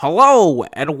Hello,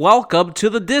 and welcome to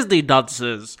the Disney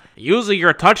Dunces. Using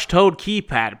your touch-tone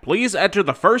keypad, please enter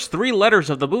the first three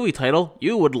letters of the movie title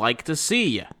you would like to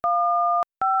see.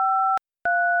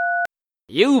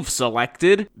 You've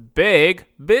selected Big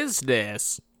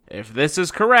Business. If this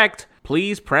is correct,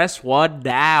 please press 1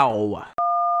 now.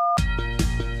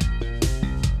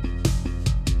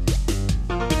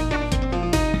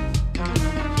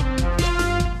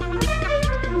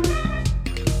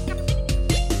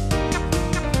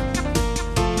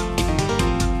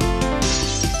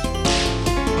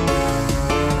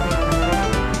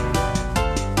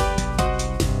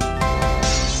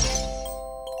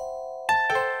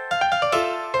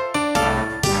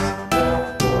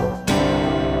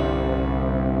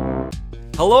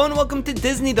 Hello and welcome to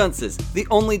Disney Dunces, the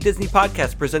only Disney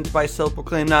podcast presented by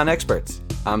self-proclaimed non-experts.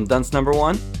 I'm Dunce number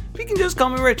 1, but you can just call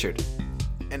me Richard.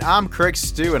 And I'm Craig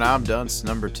Stew, and I'm Dunce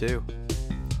number 2.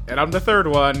 And I'm the third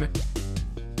one.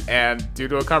 And due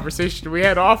to a conversation we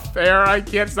had off air, I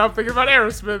can't stop thinking about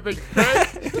Aerosmith.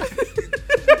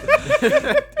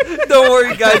 Don't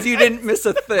worry guys, you didn't miss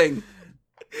a thing.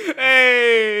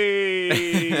 Hey!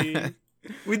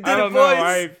 We did I it, don't boys.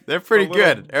 know. They're pretty a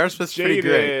little good. Aerosmith's pretty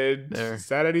great. Jaded. There. Is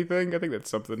that anything? I think that's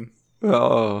something.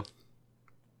 Oh.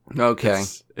 Okay.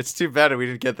 It's too bad we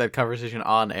didn't get that conversation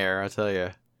on air, I tell you.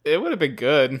 It would have been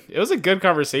good. It was a good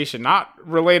conversation, not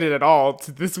related at all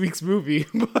to this week's movie.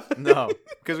 But No,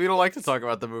 because we don't like to talk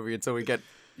about the movie until we get,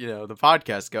 the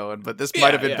podcast going. But this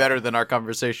might have been better than our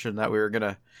conversation that we were going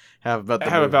to have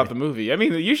about the movie. I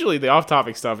mean, usually the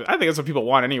off-topic stuff, I think that's what people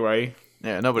want anyway.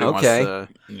 Yeah, nobody wants to.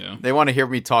 Yeah. They want to hear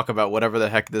me talk about whatever the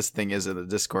heck this thing is in the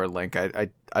Discord link.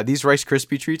 Are these Rice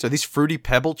Krispie treats? Are these Fruity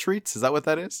Pebble treats? Is that what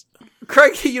that is?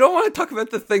 Craig, you don't want to talk about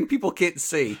the thing people can't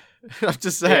see. I'm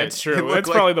just saying. Yeah, it's true.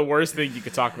 That's probably the worst thing you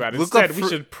could talk about. Instead, we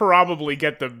should probably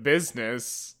get the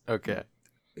business. Okay.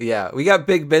 Yeah, we got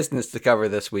big business to cover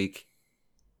this week.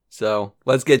 So,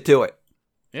 let's get to it.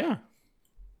 Yeah.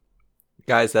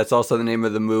 Guys, that's also the name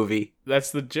of the movie. That's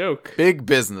the joke. Big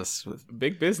business.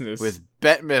 Big business. With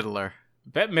Bette Midler.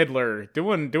 Bette Midler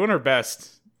doing her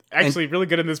best. Actually, really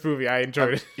good in this movie. I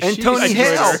enjoyed it. And Tony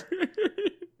Hale.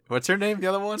 What's her name? The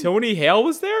other one? Tony Hale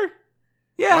was there?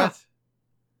 Yeah. What?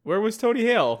 Where was Tony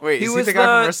Hale? Wait, is he the guy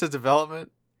from Arrested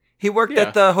Development? He worked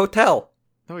at the hotel.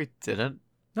 No, he didn't.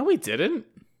 No, he didn't.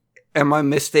 Am I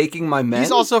mistaking my men?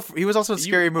 He was also in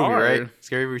Scary Movie, right?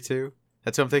 Scary Movie 2?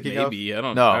 That's what I'm thinking of? Maybe. I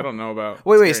don't know about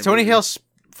Wait, is Tony Hale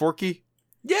Forky?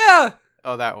 Yeah!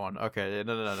 Oh, that one. Okay.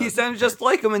 No. He sounded just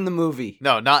like him in the movie.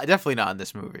 No, definitely not in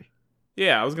this movie.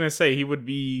 Yeah, I was going to say he would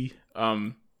be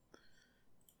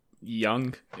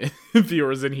young if he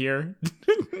was in here.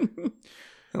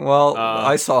 Well,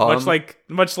 I saw him.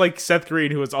 Much like Seth Green,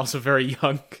 who was also very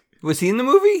young. Was he in the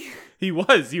movie? He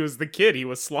was the kid. He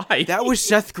was Sly. That was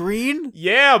Seth Green?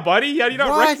 Yeah, buddy. How do you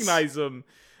not recognize him?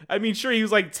 I mean, sure, he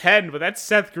was like 10, but that's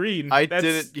Seth Green.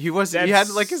 Didn't. He had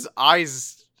like his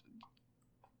eyes.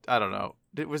 I don't know.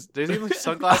 Did he have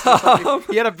sunglasses or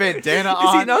something? He had a bandana on.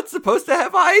 Is he not supposed to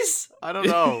have eyes? I don't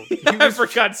know. I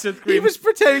forgot Seth Green. He was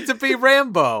pretending to be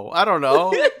Rambo. I don't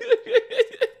know.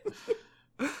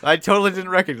 I totally didn't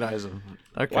recognize him.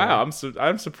 Okay. Wow,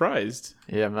 I'm surprised.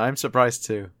 Yeah, I'm surprised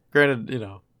too. Granted,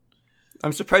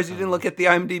 I'm surprised you didn't look at the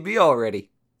IMDb already.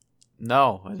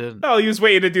 No, I didn't. Oh, he was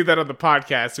waiting to do that on the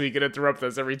podcast so he could interrupt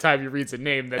us every time he reads a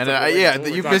name. That's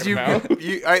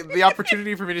the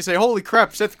opportunity for me to say, "Holy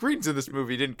crap, Seth Green's in this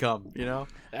movie," didn't come.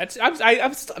 That's I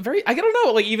don't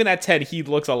know. Like even at 10, he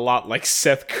looks a lot like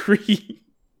Seth Green.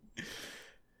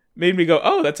 Made me go,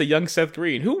 oh, that's a young Seth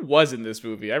Green. Who was in this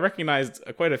movie? I recognized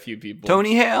quite a few people.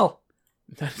 Tony Hale.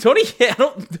 Tony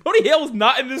Hale was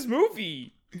not in this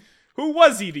movie. Who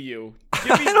was he to you?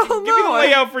 Give me the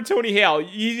layout for Tony Hale.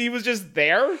 He was just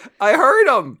there? I heard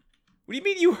him. What do you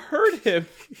mean you heard him?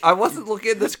 I wasn't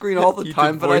looking at the screen all the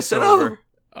time, but I said,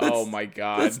 oh my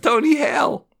God. That's Tony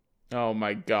Hale. Oh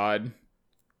my God.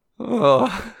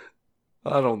 Oh,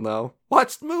 I don't know.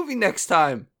 Watch the movie next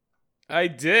time. I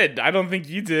did. I don't think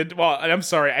you did. Well, I'm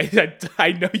sorry.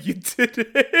 I know you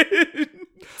didn't.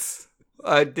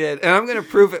 I did. And I'm going to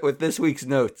prove it with this week's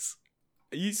notes.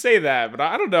 You say that, but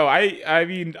I don't know. I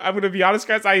mean, I'm going to be honest,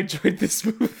 guys. I enjoyed this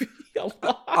movie a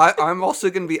lot. I'm also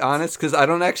going to be honest because I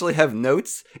don't actually have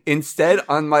notes. Instead,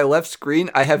 on my left screen,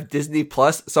 I have Disney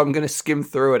Plus, so I'm going to skim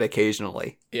through it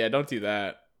occasionally. Yeah, don't do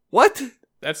that. What?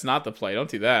 That's not the play. Don't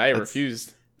do that. I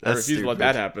refused. I refuse to let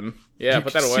that happen. Yeah,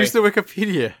 put that away. Use the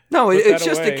Wikipedia. No, it's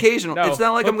just occasional. No, it's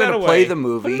not like I'm going to play the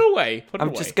movie. Put it away.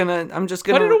 I'm just gonna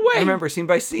put it away. Remember scene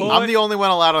by scene. I'm the only one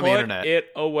allowed on the internet. Put it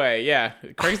away. Yeah,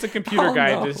 Craig's the computer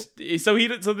guy. No. So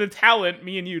the talent,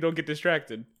 me and you, don't get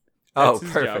distracted. That's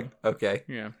his perfect. Job. Okay.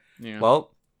 Yeah.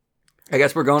 Well, I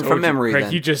guess we're going from memory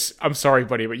Craig, then. I'm sorry,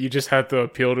 buddy, but you just had to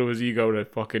appeal to his ego to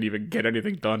fucking even get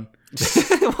anything done.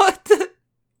 What?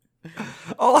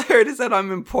 All I heard is that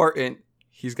I'm important.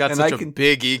 He's got such a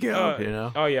big ego, you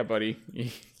know? Oh yeah, buddy.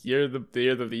 You're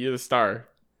the star,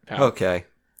 pal. Okay.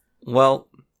 Well,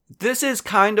 this is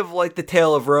kind of like the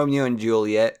tale of Romeo and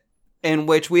Juliet, in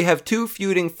which we have two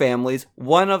feuding families,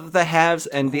 one of the haves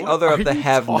and the other of the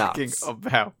have-nots.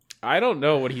 About? I don't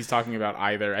know what he's talking about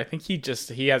either. I think he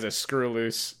has a screw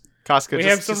loose. Casca, we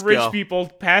have some rich people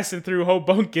passing through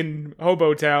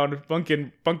Hobo Town,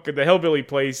 Bunkin, the hillbilly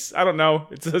place. I don't know.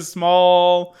 It's a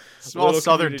small southern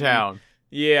community. town.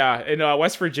 Yeah, in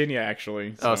West Virginia,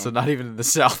 actually. So not even in the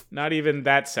south. Not even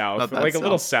that south. Not that like south. A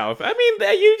little south. I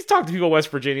mean, you talk to people in West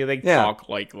Virginia, they talk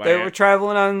like that. They were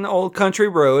traveling on an old country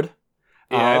road.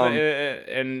 Yeah,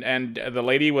 and the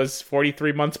lady was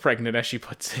 43 months pregnant, as she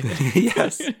puts it.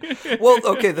 Yes. Well,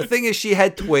 okay, the thing is she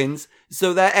had twins,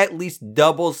 so that at least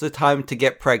doubles the time to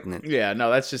get pregnant. Yeah, no,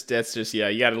 that's just yeah,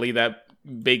 you gotta leave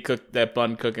that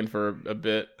bun cooking for a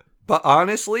bit. But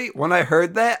honestly, when I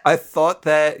heard that, I thought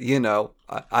that,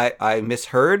 I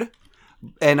misheard,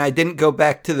 and I didn't go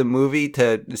back to the movie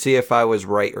to see if I was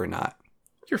right or not.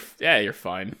 You're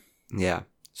fine. Yeah,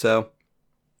 so...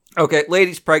 Okay,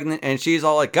 lady's pregnant, and she's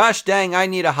all like, gosh dang, I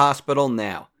need a hospital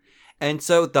now. And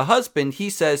so the husband, he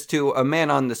says to a man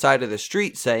on the side of the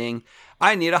street saying,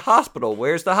 I need a hospital.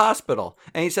 Where's the hospital?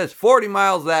 And he says, 40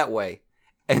 miles that way.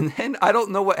 And then I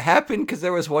don't know what happened because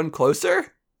there was one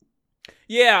closer.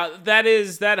 Yeah,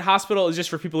 that hospital is just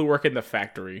for people who work in the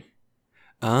factory.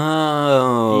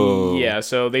 Oh. Yeah,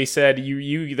 so they said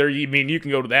you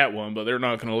can go to that one, but they're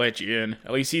not going to let you in.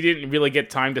 At least he didn't really get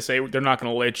time to say they're not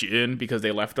going to let you in because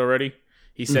they left already.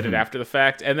 He said it after the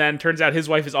fact. And then turns out his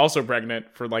wife is also pregnant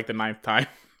for like the 9th time.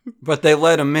 But they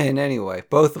let him in anyway.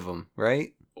 Both of them,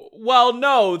 right? Well,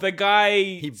 no, the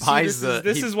guy...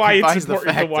 This is why it's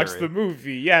important to watch the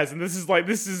movie. Yes, and this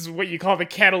is what you call the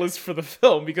catalyst for the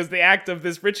film, because the act of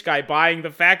this rich guy buying the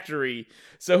factory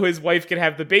so his wife can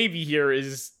have the baby here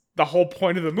is the whole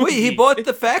point of the movie. Wait, he bought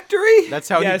the factory? That's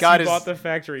how he got bought the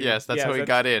factory. Yes, that's how he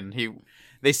got in.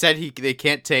 They said they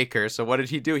can't take her, so what did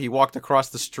he do? He walked across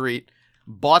the street,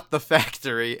 bought the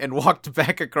factory, and walked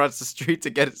back across the street to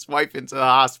get his wife into the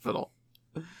hospital.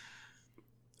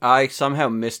 I somehow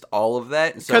missed all of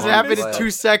that. Because it happened in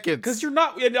 2 seconds. Because you're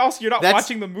not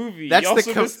watching the movie. You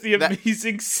also missed the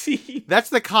amazing scene. That's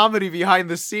the comedy behind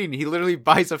the scene. He literally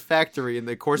buys a factory in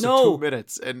the course of 2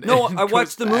 minutes. I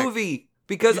watched the movie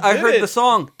because I heard the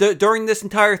song. During this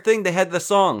entire thing, they had the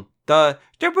song. The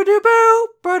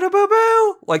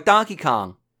like Donkey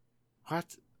Kong.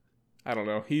 What? I don't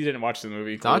know. He didn't watch the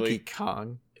movie. Donkey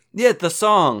Kong? Yeah, the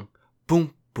song.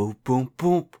 Boom, boom, boom,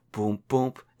 boom, boom,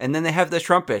 boom. And then they have the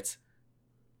trumpets.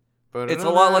 It's a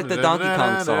lot like the Donkey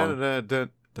Kong song.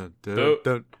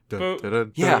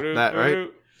 Yeah. That, right?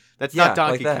 That's not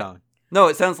Donkey Kong. No,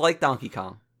 it sounds like Donkey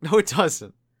Kong. No, it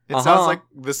doesn't. It sounds like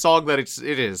the song that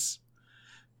it is.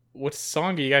 What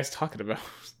song are you guys talking about?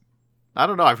 I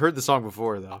don't know. I've heard the song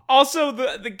before, though. Also,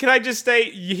 can I just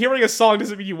say, hearing a song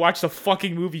doesn't mean you watch the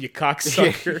fucking movie, you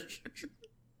cocksucker.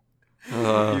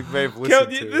 You may have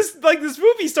listened to this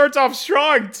movie starts off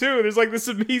strong too. There's like this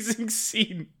amazing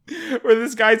scene where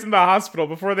this guy's in the hospital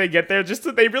before they get there. Just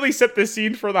that they really set the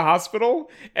scene for the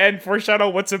hospital and foreshadow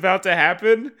what's about to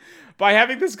happen by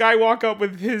having this guy walk up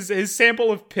with his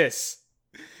sample of piss.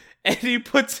 And he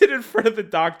puts it in front of the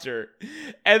doctor.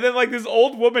 And then like this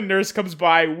old woman nurse comes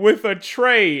by with a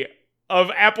tray of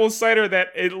apple cider that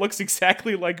it looks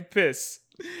exactly like piss.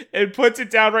 And puts it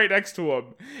down right next to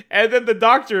him. And then the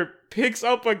doctor picks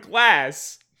up a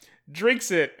glass,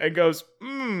 drinks it, and goes,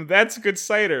 that's good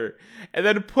cider. And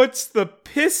then puts the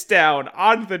piss down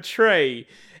on the tray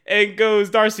and goes,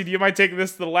 Darcy, do you mind taking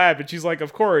this to the lab? And she's like,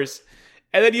 of course.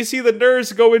 And then you see the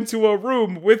nurse go into a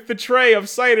room with the tray of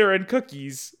cider and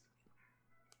cookies.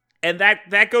 And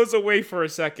that goes away for a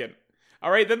second.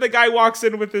 All right, then the guy walks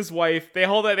in with his wife. They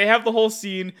have the whole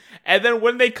scene. And then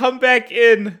when they come back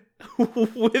in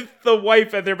with the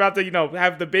wife and they're about to,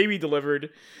 have the baby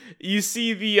delivered, you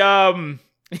see the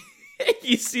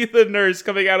you see the nurse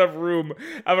coming out of room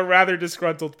of a rather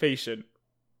disgruntled patient.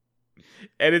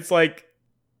 And it's like,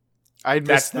 I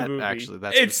missed that, actually.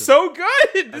 It's so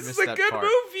good! This is a good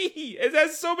movie! It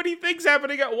has so many things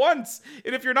happening at once.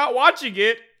 And if you're not watching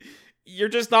it, you're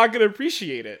just not going to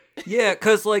appreciate it. Yeah,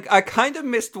 because I kind of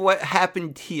missed what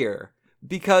happened here.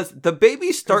 Because the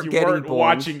babies start getting born.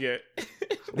 Watching it.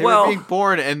 They were being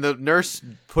born, and the nurse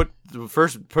put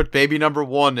baby number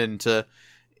 1 into.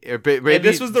 And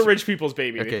this was the rich people's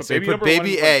baby. Okay, so they put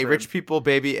baby A, rich people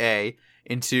baby A,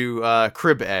 into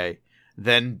crib A.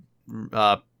 Then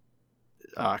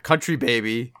Country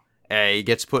Baby A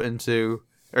gets put into,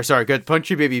 or sorry, good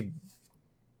Country Baby.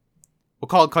 We'll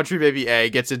call it Country Baby A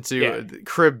gets into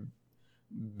crib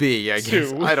B. I guess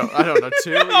Two. I don't know.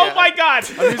 2. Oh my god!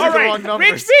 I'm using All the right, wrong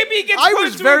numbers. Rich Baby gets I put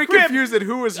was into very a crib. confused at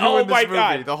who was who Oh in this my movie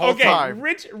god! the whole okay, time.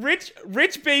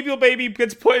 Rich baby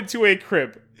gets put into a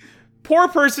crib. Poor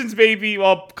person's baby,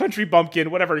 well, country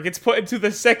bumpkin, whatever, gets put into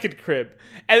the second crib,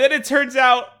 and then it turns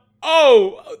out,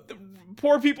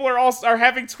 poor people are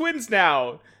having twins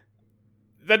now.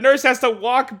 The nurse has to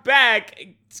walk back,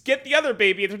 get the other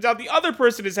baby. It turns out the other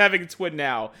person is having a twin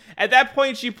now. At that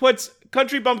point, she puts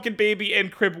country bumpkin baby in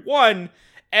crib 1,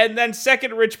 and then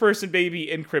second rich person baby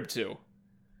in crib 2.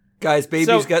 Guys,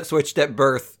 babies got switched at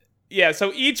birth. Yeah,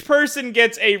 so each person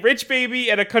gets a rich baby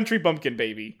and a country bumpkin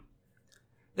baby.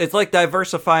 It's like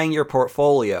diversifying your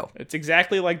portfolio. It's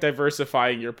exactly like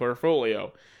diversifying your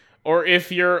portfolio. Or if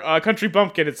you're a country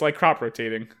bumpkin, it's like crop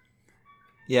rotating.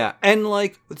 Yeah, and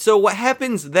so what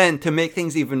happens then to make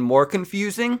things even more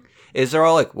confusing is they're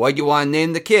all like, what do you want to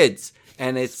name the kids?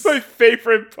 And it's My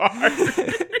favorite part.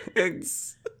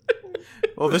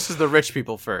 Well, this is the rich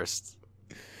people first.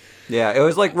 Yeah, it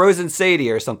was like Rose and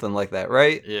Sadie or something like that,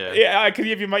 right? Yeah. Yeah, I could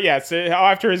give you so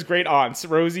after his great aunts,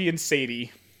 Rosie and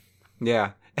Sadie.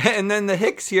 Yeah. And then the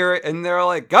Hicks hear it, and they're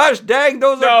like, gosh dang,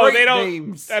 those are great they don't.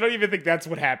 names. I don't even think that's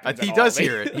what happens. He at does all.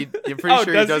 hear it. I'm pretty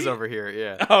sure he does he? overhear it.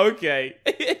 Yeah. Oh, okay.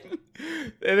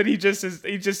 And then he just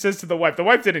says to the wife. The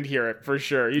wife didn't hear it for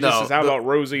sure. He just No, says, "How about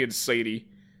Rosie and Sadie?"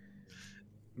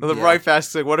 The Yeah. wife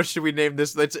asks, like, what should we name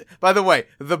this? By the way,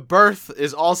 the birth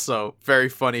is also very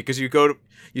funny because you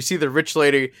see the rich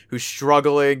lady who's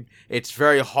struggling. It's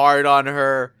very hard on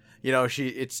her. You know,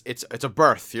 it's a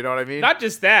birth. You know what I mean? Not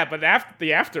just that, but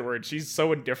afterwards, she's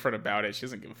so indifferent about it. She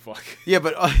doesn't give a fuck. Yeah,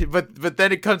 but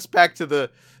then it comes back to the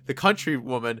country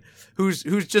woman who's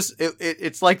just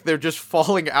it's like they're just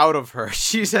falling out of her.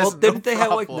 She has Well, didn't no they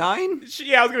have like problem. 9?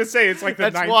 Yeah, I was gonna say it's like the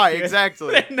That's ninth why kid.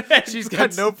 exactly. And then She's got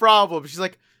that's no problem. She's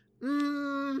like,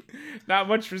 not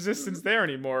much resistance there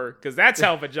anymore because that's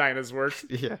how vaginas work.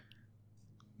 yeah.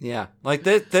 Yeah. Like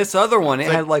this other one, it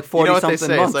had like 40 you know what they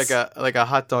something say? months. It's like a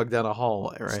hot dog down a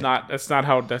hallway, right? That's not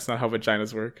how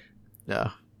vaginas work.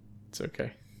 Yeah. It's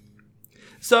okay.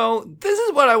 So, this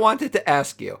is what I wanted to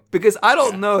ask you. Because I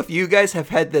don't know if you guys have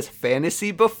had this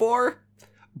fantasy before,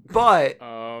 but...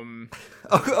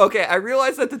 Okay, I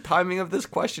realize that the timing of this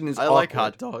question is I awkward. like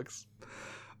hot dogs.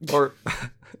 Or...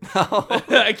 No.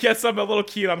 I guess I'm a little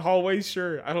keen on hallways.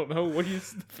 Sure, I don't know what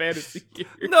is the fantasy here.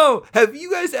 No, have you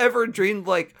guys ever dreamed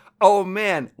like, oh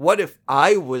man, what if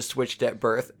I was switched at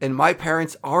birth and my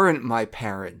parents aren't my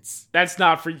parents? That's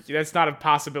not a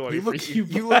possibility You for look, you.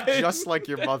 you look bud. just like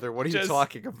your mother. What are you Just-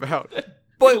 talking about?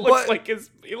 But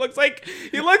He looks like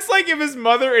if his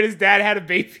mother and his dad had a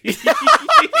baby.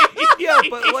 yeah,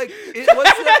 but like, was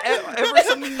that ever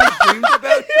something you dreamed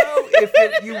about though?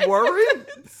 If you weren't,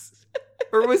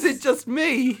 or was it just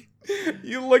me?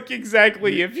 You look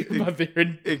exactly if your mother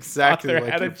and Exactly father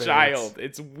like had a your parents. child.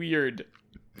 It's weird.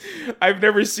 I've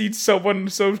never seen someone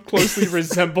so closely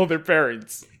resemble their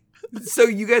parents. So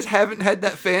you guys haven't had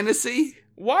that fantasy?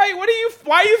 Why?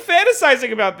 Why are you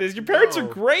fantasizing about this? Your parents are No.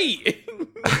 great.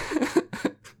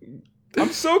 I'm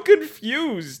so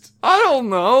confused. I don't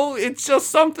know. It's just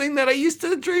something that I used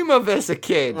to dream of as a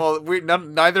kid. Well,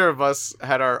 neither of us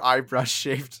had our eyebrows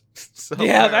shaved. So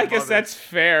Yeah, my I guess mother- that's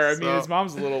fair. I mean, So- his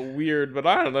mom's a little weird, but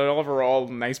I don't know. Overall,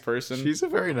 nice person. She's a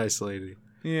very nice lady.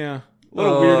 Yeah, a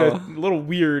little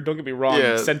weird. Don't get me wrong,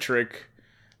 Yeah. eccentric.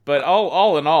 But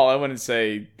all in all, I wouldn't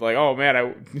say like, oh man,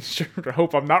 I sure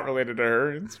hope I'm not related to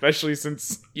her. Especially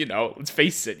since let's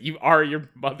face it, you are your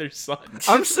mother's son.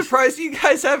 I'm surprised you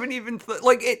guys haven't even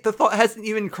the thought hasn't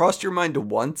even crossed your mind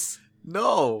once.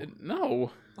 No,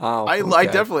 No, Oh, I okay.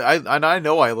 definitely I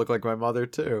know I look like my mother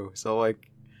too. So like,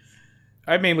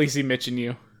 I mainly see Mitch in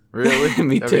you. really,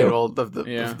 Me I too. mean, well,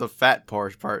 Yeah. the fat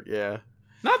part, yeah.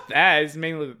 Not that. It's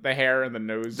mainly the hair and the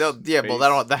nose. Yeah, well,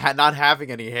 not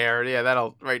having any hair, yeah,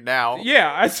 that'll right now.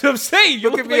 Yeah, that's what I'm saying. You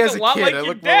Look at me like as a a lot kid. like I your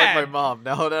look more like dad. my mom.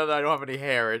 Now that I don't have any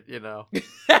hair,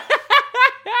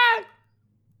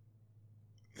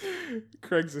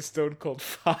 Craig's a stone cold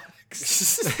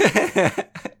fox.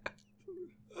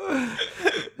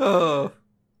 Oh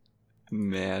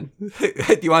man.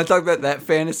 Do you want to talk about that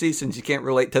fantasy since you can't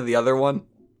relate to the other one?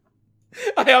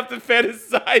 I often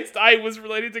fantasized I was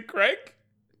related to Craig.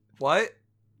 What?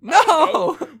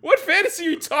 No. What fantasy are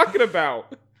you talking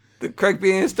about? The Craig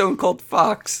being a stone cold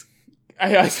fox.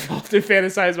 I often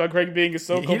fantasize about Craig being a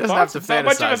stone He cold doesn't fox. have to It's not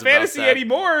much of fantasize a about fantasy that.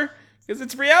 anymore because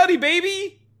it's reality,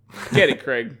 baby. Get it,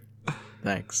 Craig?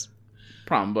 Thanks.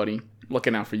 Problem, buddy.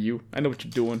 Looking out for you. I know what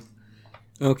you're doing.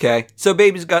 Okay, so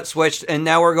babies got switched, and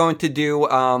now we're going to do,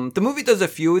 the movie does a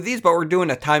few of these, but we're doing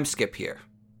a time skip here.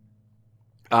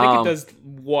 I think it does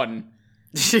one.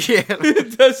 Yeah.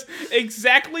 It does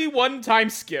exactly one time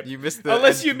skip. You missed the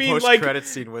Unless you mean like post-credit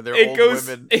scene where they're it old goes.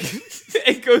 women.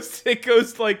 It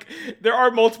goes like there are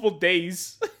multiple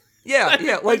days. Yeah,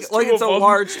 like There's two it's a of them.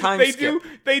 large time They skip.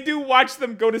 they do watch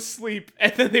them go to sleep,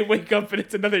 and then they wake up, and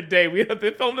it's another day.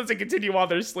 The film doesn't continue while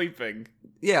they're sleeping.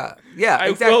 Yeah, I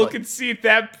exactly. will concede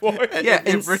that point. Yeah,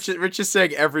 and Rich is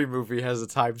saying every movie has a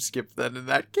time skip then in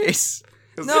that case.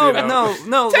 'Cause, No, you know,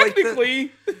 no.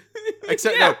 Technically,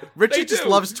 Except yeah, no, Richie they just do.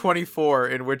 loves 24,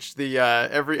 in which the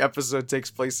every episode takes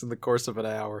place in the course of an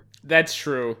hour. That's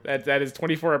true. That is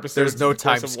 24 episodes. There's no in the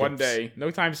course time of one skips. day.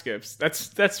 No time skips.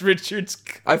 That's Richard's.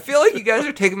 I feel like you guys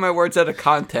are taking my words out of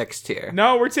context here.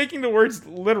 No, we're taking the words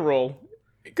literal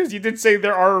because you did say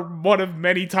there are one of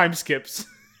many time skips.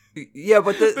 Yeah,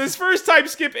 but This first time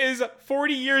skip is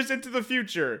 40 years into the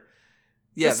future.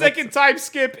 yeah, The second time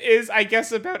skip is, I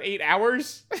guess, about 8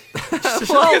 hours.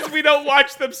 well, Because we don't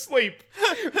watch them sleep.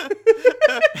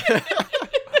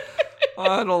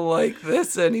 I don't like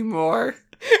this anymore.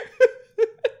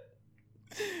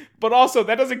 But also,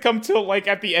 that doesn't come till like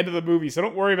at the end of the movie, so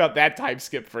don't worry about that time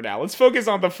skip for now. Let's focus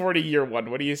on the 40-year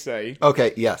one. What do you say?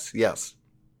 Okay, yes.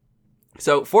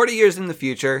 So, 40 years in the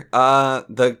future,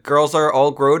 the girls are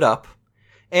all grown up.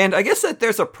 And I guess that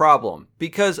there's a problem,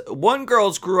 because one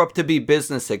girls grew up to be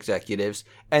business executives,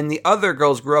 and the other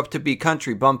girls grew up to be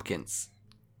country bumpkins.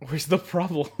 Where's the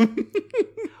problem?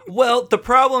 Well, the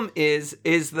problem is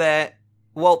that,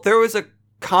 well, there was a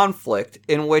conflict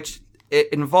in which it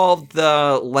involved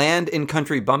the land in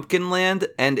Country Bumpkin Land,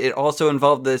 and it also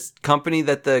involved this company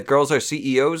that the girls are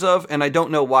CEOs of, and I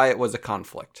don't know why it was a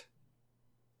conflict.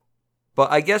 But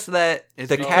I guess that It's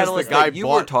the because catalyst the guy that you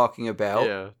were bought- talking about,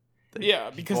 Yeah. Yeah,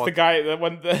 because Bought- the guy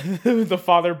when the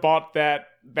father bought that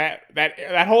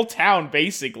whole town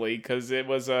basically because it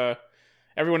was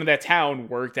everyone in that town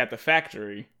worked at the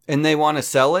factory. and they want to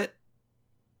sell it.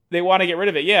 They want to get rid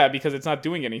of it, yeah, because it's not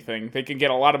doing anything. They can get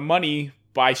a lot of money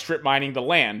by strip mining the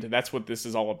land. That's what this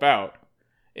is all about.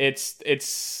 It's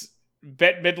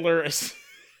Bette Midler.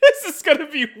 This is gonna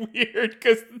be weird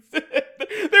because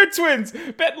they're twins.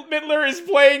 Bette Midler is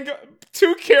playing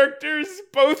two characters,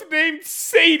 both named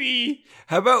Sadie.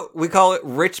 How about we call it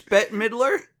Rich Bette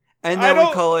Midler, and I then we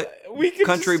don't- call it We could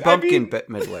Country just- Bumpkin Bette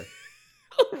Midler.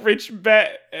 Rich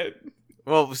Bet.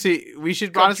 Well, see, we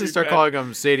should Country honestly start Bette. calling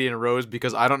them Sadie and Rose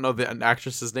because I don't know the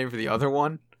actress's name for the other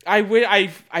one. I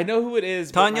know who it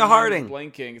is. but Tanya my mind is Harding.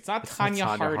 Blanking. It's not not Tanya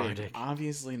Tanya Harding. Harding.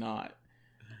 Obviously not.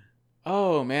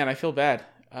 Oh man, I feel bad.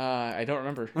 I don't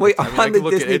remember. Wait, I mean, on the can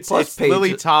look at Disney it's Plus page.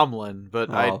 Lily Tomlin, but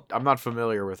Oh. I'm not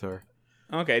familiar with her.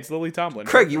 Okay, it's Lily Tomlin.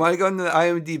 Craig, you want to go into the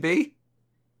IMDb?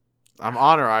 I'm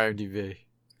on her IMDb.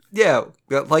 Yeah,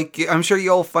 like I'm sure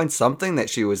you'll find something that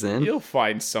she was in. You'll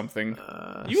find something.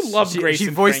 You love Grace She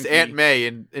and voiced Frankie. Aunt May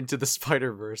in Into the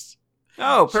Spider-Verse.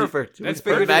 Oh, perfect. We that's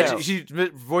figured it Magic, out. she's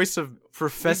voice of You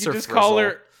Professor can just Frizzle call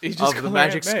her. You just of call the her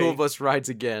Magic Aunt May. School Bus Rides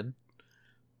Again.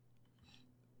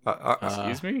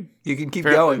 Excuse me. You can keep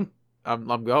apparently- going.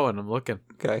 I'm going. I'm looking.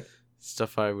 Okay.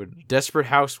 Stuff I would. Desperate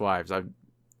Housewives.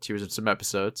 She was in some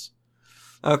episodes.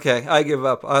 Okay, I give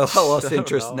up. I lost don't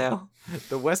interest know. now.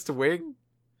 The West Wing.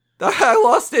 I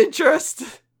lost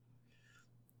interest.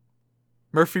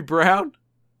 Murphy Brown.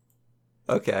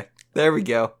 Okay, there we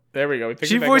go. There we go. We picked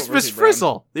She it back voiced up, Miss Murphy Brown.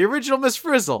 Frizzle, the original Miss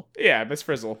Frizzle. Yeah, Miss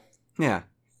Frizzle. Yeah,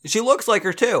 she looks like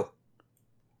her too.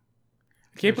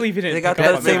 I can't believe you didn't. They got pick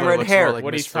that up same on red looks hair. more like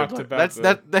What he Miss talked Frizzle.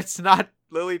 about That's not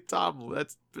Lily Tomlin.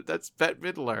 That's Bette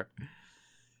Midler.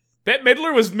 Bette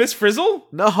Midler was Miss Frizzle.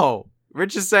 No,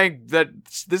 Rich is saying that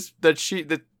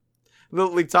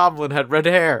Lily Tomlin had red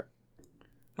hair.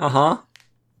 Uh huh.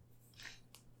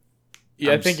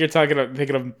 Yeah, I think you're thinking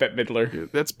of Bette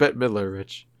Midler. That's Bette Midler,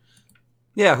 Rich.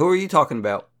 Yeah, who are you talking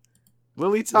about?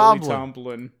 Lily Tomlin. Lily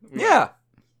Tomlin. Yeah,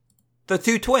 the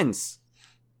two twins,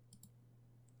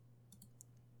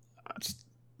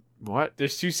 What?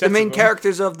 There's two sets. the main of them.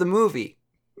 characters of the movie.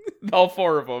 All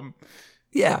four of them.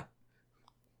 Yeah.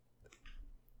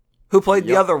 Who played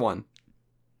the Yup. other one?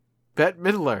 Bette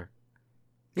Midler.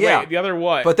 Yeah, Wait, the other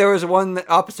what? but there was one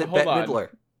opposite Hold Bette on. Midler.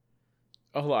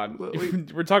 Hold on.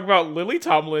 We're talking about Lily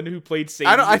Tomlin, who played Sadie.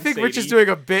 I in think Rich is Sadie. doing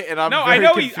a bit, and I'm No, very I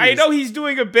know confused. he's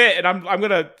doing a bit, and I'm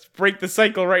gonna break the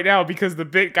cycle right now because the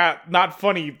bit got not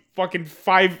funny fucking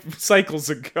 5 cycles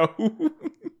ago.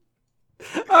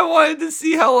 I wanted to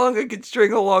see how long I could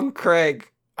string along Craig.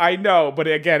 I know, but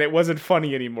again, it wasn't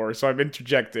funny anymore, so I'm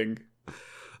interjecting.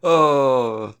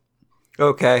 Oh,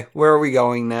 okay. Where are we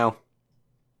going now?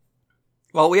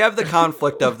 Well, we have the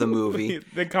conflict of the movie.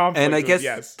 The conflict. And I guess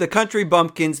yes. the Country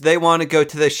Bumpkins, they want to go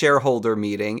to the shareholder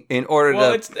meeting in order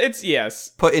Well, to it's yes,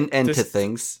 put an end to Just-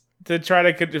 things. to try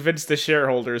to convince the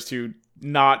shareholders to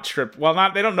not strip. Well,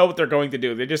 not they don't know what they're going to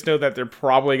do. They just know that they're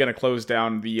probably going to close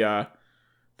down the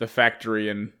factory,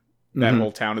 and that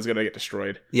whole town is going to get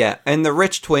destroyed. Yeah, and the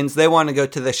rich twins, they want to go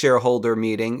to the shareholder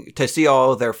meeting to see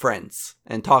all of their friends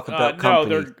and talk about No,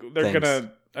 company they're things.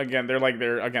 gonna again.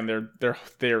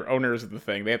 They're owners of the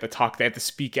thing. They have to talk. They have to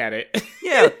speak at it.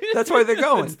 Yeah, that's why they're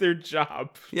going. It's their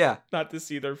job, Yeah, not to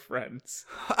see their friends.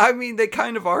 I mean, they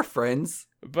kind of are friends.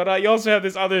 But you also have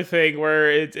this other thing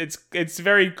where it's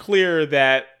very clear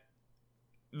that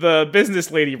the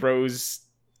business lady Rose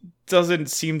doesn't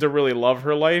seem to really love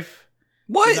her life.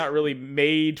 What? She's not really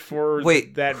made for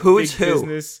Wait, that who's big who?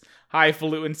 business,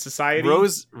 highfalutin society.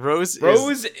 Rose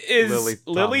is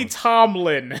Lily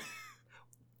Tomlin.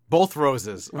 Both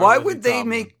Roses. are Why Lily would they Tomlin.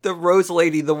 make the Rose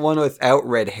Lady the one without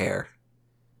red hair?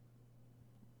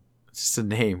 It's just a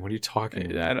name. What are you talking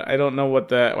about? I don't know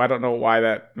I don't know why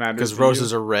that matters. Because to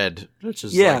roses you. are red. Which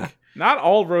is Yeah. like, Not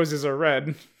all roses are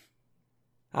red.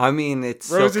 I mean, it's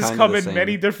still Roses kind of come the in same.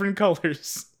 many different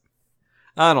colors.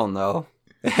 I don't know.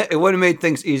 It would have made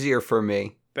things easier for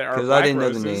me There are because black I didn't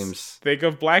roses. know the names. Think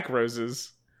of black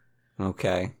roses.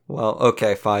 Okay, well,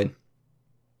 okay, fine.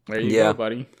 There you Yeah. go,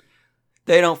 buddy.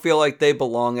 They don't feel like they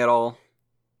belong at all.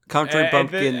 Country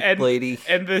bumpkin lady.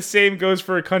 And the same goes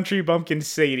for country bumpkin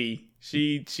Sadie.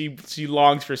 She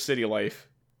longs for city life.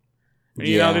 And,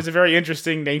 you know, Yeah. there's a very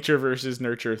interesting nature versus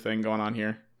nurture thing going on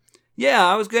here. Yeah,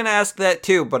 I was going to ask that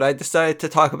too, but I decided to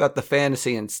talk about the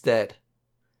fantasy instead.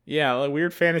 Yeah, a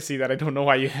weird fantasy that I don't know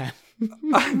why you had.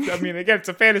 I mean, again, it's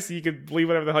a fantasy. You can believe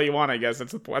whatever the hell you want, I guess.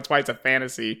 That's why it's a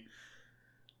fantasy.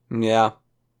 Yeah,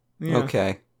 Yeah.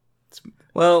 okay.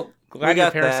 Well, we Glad your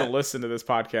got parents that. will listen to this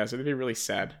podcast. It'd be really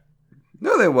sad.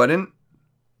 No, they wouldn't.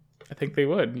 I think they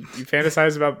would. You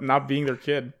fantasize about not being their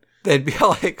kid. They'd be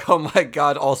like, oh my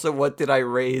god, also, what did I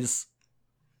raise?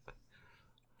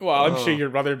 Well, I'm Oh. sure your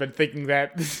mother had been thinking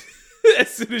that as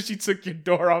soon as she took your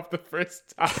door off the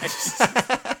first time.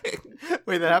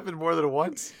 wait, that happened more than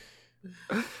once?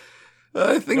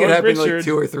 I think That it was happened like Richard.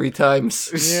 2 or 3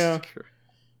 times. Yeah.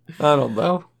 I don't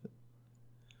know.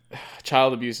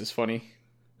 Child abuse is funny.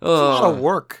 It's a lot of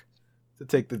work to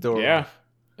take the door Yeah. off.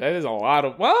 That is a lot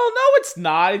of. Well, no, it's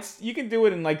not. You can do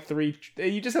it in like 3.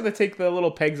 You just have to take the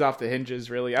little pegs off the hinges.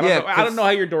 Really, I don't Yeah, know. I don't 'cause- know how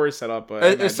your door is set up, but I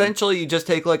imagine- Essentially, you just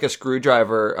take like a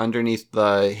screwdriver underneath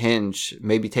the hinge,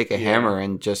 maybe take a Yeah. hammer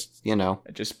and just,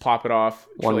 just pop it off.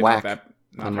 It's One really whack Not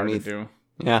hard underneath. to do.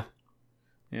 yeah.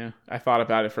 Yeah, I thought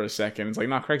about it for a second. It's like,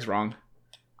 no, Craig's wrong.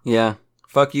 Yeah.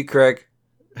 Fuck you, Craig.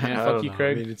 Yeah, I fuck don't you, know.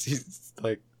 Craig. I mean, it's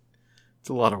like it's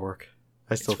a lot of work.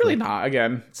 I still It's really think. not.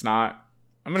 Again, it's not.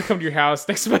 I'm gonna come to your house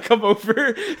next time I come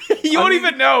over. You won't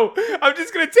even know. I'm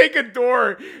just gonna take a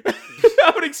door.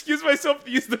 I'm gonna excuse myself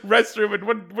to use the restroom, and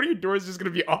one of your doors is just gonna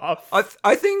be off.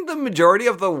 I think the majority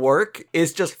of the work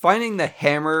is just finding the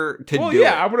hammer to Well, do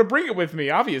yeah, it. I'm gonna bring it with me.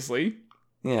 Obviously,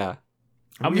 Yeah.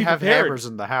 I'm We have prepared. hammers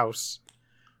in the house.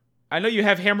 I know you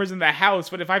have hammers in the house,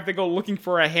 but if I have to go looking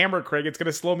for a hammer, Craig, it's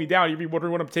gonna slow me down. You'd be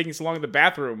wondering what I'm taking so long in the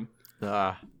bathroom.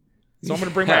 So I'm gonna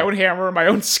bring my Yeah. own hammer and my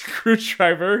own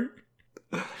screwdriver.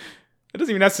 It doesn't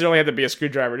even necessarily have to be a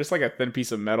screwdriver, just like a thin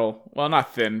piece of metal. Well,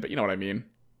 not thin, but you know what I mean.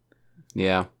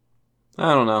 Yeah.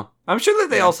 I don't know. I'm sure that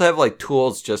they also have like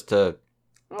tools just to.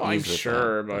 Oh, I'm Use it,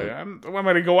 sure, but I'm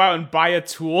gonna go out and buy a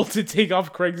tool to take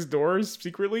off Craig's doors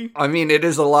secretly. I mean, it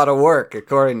is a lot of work,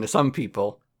 according to some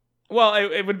people. Well,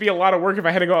 it would be a lot of work if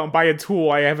I had to go out and buy a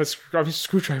tool. I have a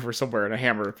screwdriver somewhere and a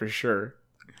hammer for sure.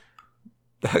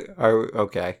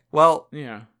 Okay. Well,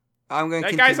 Yeah. I'm going to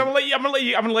Hey, guys, I'm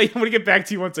gonna get back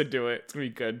to you once I do it. It's gonna be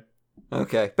good.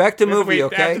 Okay. Back to We have to movie, wait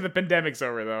okay? After the pandemic's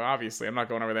over, though, obviously, I'm not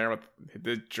going over there with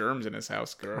the germs in his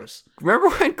house. Gross. Remember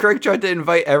when Craig tried to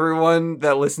invite everyone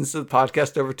that listens to the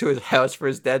podcast over to his house for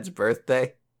his dad's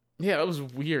birthday? Yeah, that was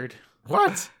weird.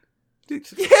 What?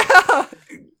 Yeah!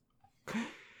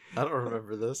 I don't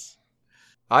remember this.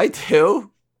 I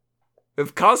do.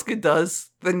 If Koska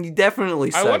does, then you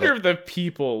definitely said I wonder it. if the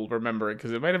people remember it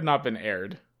because it might have not been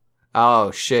aired.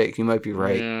 Oh, shit. You might be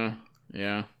right.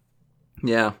 Yeah.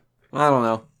 Yeah. I don't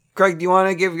know. Craig, do you want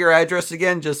to give your address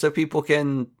again just so people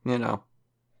can, Well,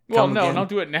 Come no, again. don't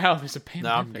do it now. There's a No,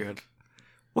 pandemic. I'm good.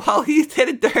 Well, he did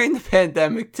it during the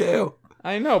pandemic, too.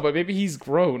 I know, but maybe he's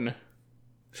grown.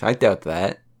 I doubt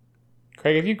that.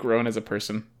 Craig, have you grown as a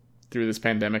person through this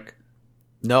pandemic?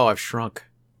 No, I've shrunk.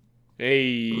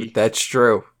 Hey. That's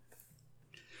true.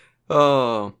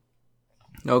 Oh.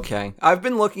 Okay. I've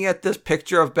been looking at this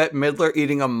picture of Bette Midler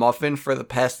eating a muffin for the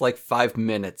past, 5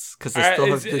 minutes, because I still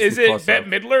have Disney is it Plus Bette up.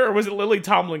 Midler or was it Lily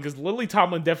Tomlin? Because Lily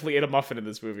Tomlin definitely ate a muffin in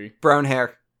this movie. Brown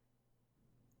hair.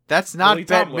 That's not Lily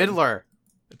Bette Tomlin. Midler.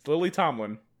 It's Lily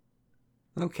Tomlin.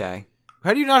 Okay.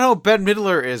 How do you not know who Bette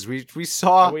Midler is? We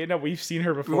saw. We've seen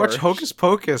her We before. watched Hocus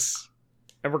Pocus.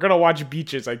 And we're gonna watch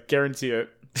Beaches, I guarantee it.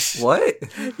 What?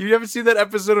 You haven't seen that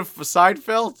episode of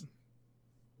Seinfeld?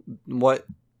 What?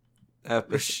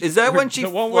 Is that when she, The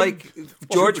one when-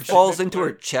 George when falls Bette into Midler-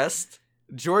 her chest?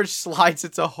 George slides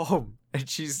into home and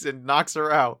and knocks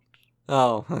her out.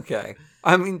 Oh, okay.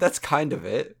 I mean, that's kind of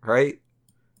it, right?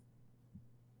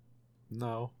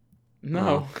 No.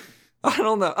 No. I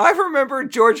don't know. I remember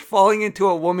George falling into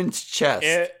a woman's chest.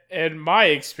 In my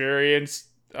experience,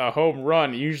 a home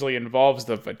run usually involves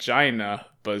the vagina.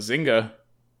 Bazinga.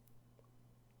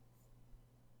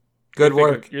 Good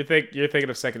work. You're thinking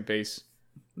of second base.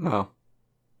 Oh.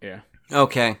 Yeah.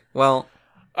 Okay. Well,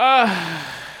 I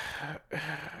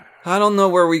I don't know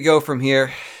where we go from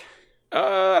here.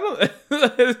 don't.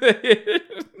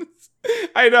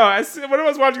 I know. When I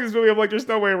was watching this movie, I'm like, "There's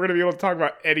no way we're gonna be able to talk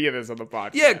about any of this on the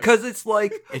podcast." Yeah, because it's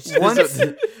It's once.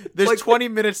 There's Like- 20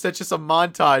 minutes that's just a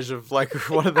montage of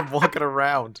one of them walking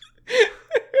around.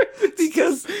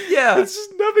 Because, yeah. it's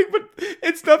just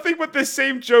nothing but the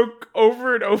same joke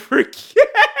over and over again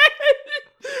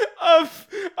of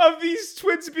these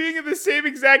twins being in the same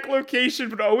exact location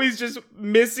but always just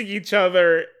missing each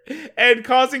other and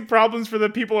causing problems for the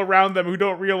people around them who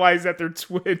don't realize that they're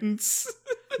twins.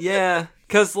 Yeah.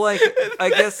 Because, I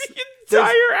guess. The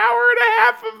entire hour and a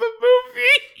half of the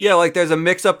movie. Yeah, there's a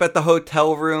mix-up at the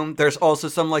hotel room. There's also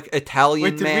some,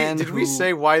 Italian Wait, man did we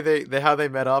say why how they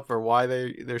met up or why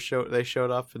they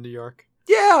showed up in New York?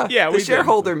 Yeah, Yeah, the we did.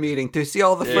 shareholder meeting to see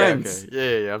all the friends.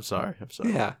 Okay. Yeah, I'm sorry.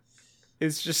 Yeah.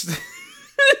 It's just this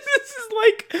is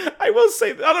I will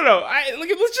say, I don't know.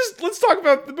 Let's talk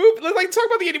about the movie. Let's talk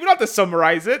about the ending. We don't have to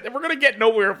summarize it, and we're gonna get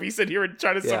nowhere if we sit here and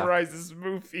try to Yeah. summarize this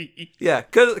movie. Yeah,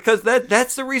 because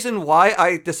that's the reason why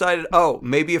I decided,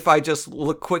 maybe if I just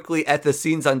look quickly at the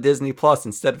scenes on Disney Plus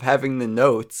instead of having the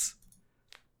notes.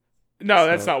 No,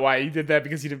 that's not why. You did that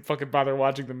because you didn't fucking bother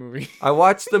watching the movie. I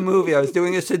watched the movie. I was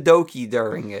doing a Sudoku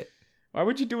during it. Why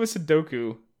would you do a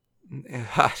Sudoku?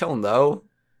 I don't know.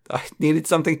 I needed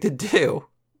something to do.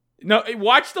 No,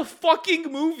 watch the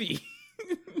fucking movie.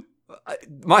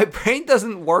 My brain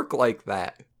doesn't work like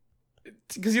that.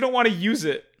 Because you don't want to use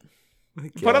it. I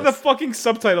Put on the guess. fucking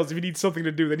subtitles if you need something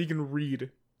to do, then you can read.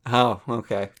 Oh,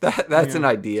 okay. That's an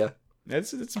idea.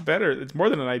 It's better. It's more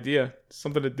than an idea. It's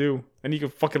something to do. And you can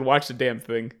fucking watch the damn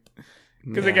thing.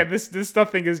 Because Yeah. again, this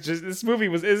nothing is just this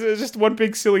movie is just one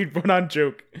big silly run-on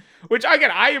joke, which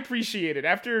again I appreciated.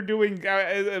 After doing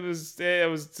it was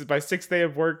my 6th day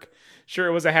of work. Sure,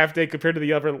 it was a half day compared to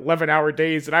the other 11-hour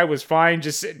days, and I was fine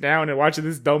just sitting down and watching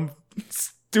this dumb,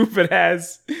 stupid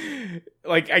ass,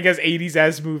 I guess 80s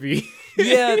ass movie.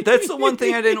 Yeah, that's the one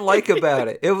thing I didn't like about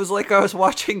it. It was like I was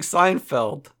watching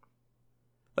Seinfeld.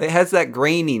 It has that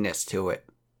graininess to it.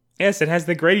 Yes, it has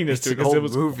the gradiness It's to it an because it old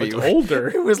was movie. it's older.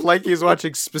 It was like he was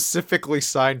watching specifically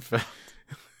Seinfeld.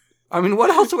 I mean, what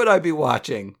else would I be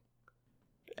watching?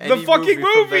 Any fucking from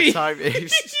that movie! time.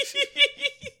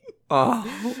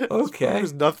 Oh, okay. It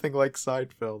was nothing like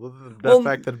Seinfeld, other than the Well,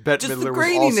 fact that Bette just the Midler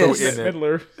was also graininess. in it.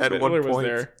 Midler, At Midler one was point.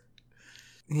 there.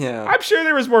 Yeah. I'm sure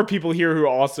there was more people here who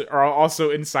are also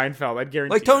in Seinfeld. I'd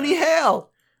guarantee. Like Tony that. Hale.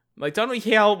 Like Tony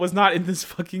Hale was not in this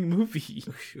fucking movie.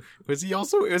 Was he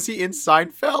in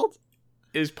Seinfeld?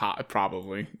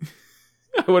 Probably.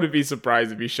 I wouldn't be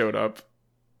surprised if he showed up.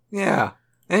 Yeah.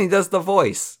 And he does the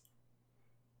voice.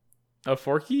 A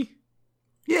Forky?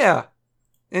 Yeah.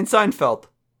 In Seinfeld.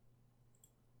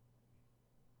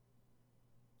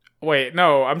 Wait,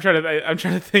 no. I'm trying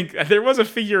to think. There was a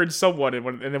figure in someone in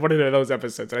one of those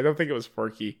episodes, and I don't think it was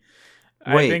Forky.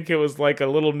 Wait. I think it was like a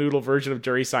little noodle version of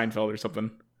Jerry Seinfeld or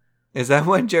something. Is that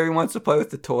when Jerry wants to play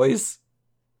with the toys?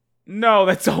 No,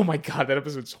 that's oh my god, that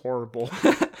episode's horrible.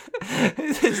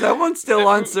 Is that one still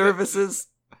on services?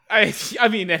 I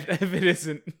mean, if it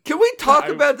isn't, Can we talk I-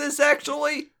 about this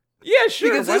actually? yeah,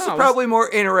 sure. Because why this is not? probably more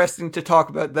interesting to talk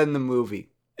about than the movie.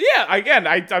 Yeah, again,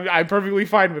 I'm perfectly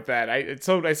fine with that.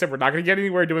 So I said we're not going to get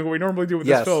anywhere doing what we normally do with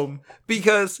Yes. this film.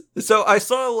 Because, so I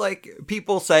saw, like,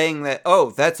 people saying that,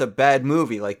 oh, that's a bad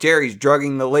movie. Like, Jerry's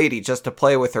drugging the lady just to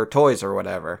play with her toys or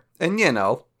whatever. And,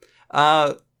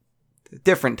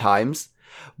 different times.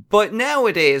 But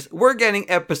nowadays, we're getting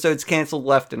episodes canceled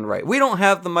left and right. We don't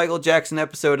have the Michael Jackson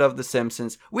episode of The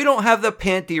Simpsons. We don't have the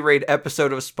Panty Raid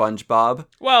episode of SpongeBob.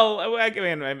 Well, I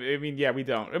mean, yeah, we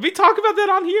don't. Did we talk about that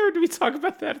on here? Or do we talk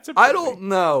about that? I don't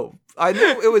know. I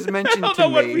know it was mentioned I don't to know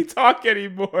me. when we talk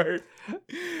anymore.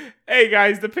 Hey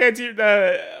guys, the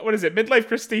what is it? Midlife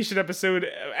Crustacean episode.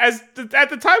 At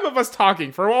the time of us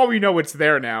talking, for all we know, it's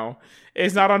there now.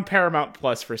 It's not on Paramount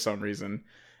Plus for some reason.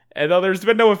 And though there's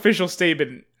been no official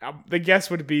statement, the guess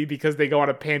would be because they go on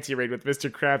a panty raid with Mr.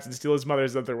 Krabs and steal his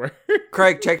mother's underwear.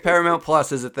 Craig, check Paramount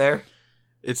Plus. Is it there?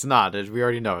 It's not. We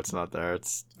already know it's not there.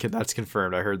 That's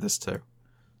confirmed. I heard this too.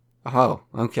 Oh,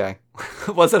 okay.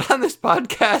 Was it on this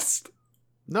podcast?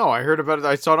 No, I heard about it.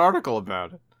 I saw an article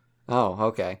about it. Oh,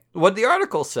 okay. What'd the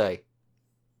article say?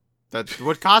 That's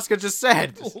what Casca just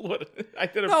said. I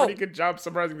did a pretty good job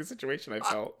summarizing the situation, I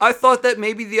felt. I thought that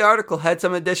maybe the article had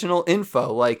some additional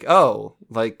info, like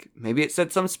maybe it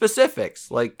said some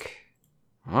specifics, like,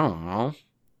 I don't know.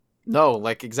 No,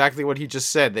 like exactly what he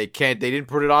just said. They didn't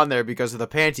put it on there because of the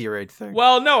panty raid thing.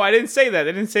 Well, no, I didn't say that.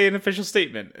 I didn't say an official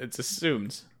statement. It's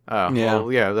assumed. Oh, yeah.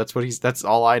 Well, yeah, that's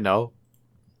all I know.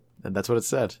 And that's what it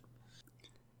said.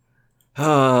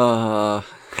 I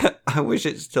wish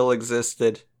it still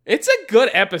existed. It's a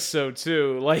good episode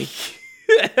too. Like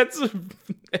it's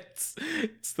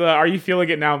the Are You Feeling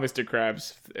It Now, Mr.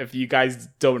 Krabs? If you guys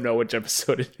don't know which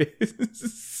episode it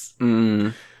is.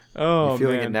 Oh, you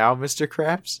feeling man. it now, Mr.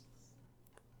 Krabs?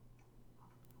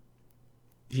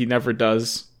 He never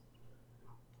does.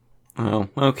 Oh,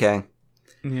 okay.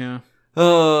 Yeah.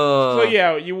 So So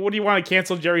yeah, what do you want to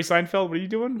cancel Jerry Seinfeld? What are you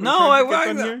doing? No,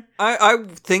 I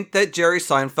think that Jerry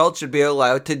Seinfeld should be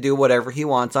allowed to do whatever he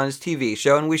wants on his TV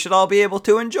show, and we should all be able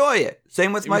to enjoy it.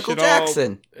 Same with Michael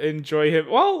Jackson. Enjoy him.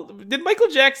 Well, did Michael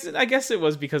Jackson? I guess it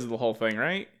was because of the whole thing,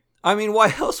 right? I mean,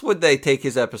 why else would they take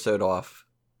his episode off?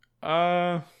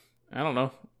 I don't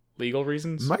know. Legal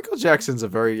reasons. Michael Jackson's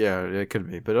it could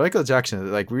be, but Michael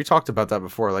Jackson, like we talked about that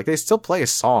before, like they still play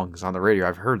his songs on the radio.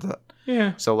 I've heard that.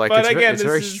 Yeah. So like, but it's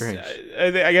very strange.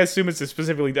 I guess assume it's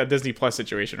specifically a Disney Plus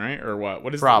situation, right? Or what?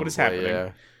 What is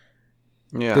happening?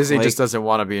 Yeah. Disney just doesn't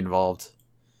want to be involved.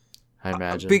 I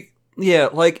imagine.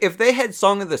 Like if they had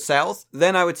Song of the South,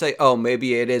 then I would say, oh,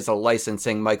 maybe it is a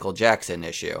licensing Michael Jackson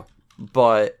issue.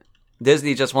 But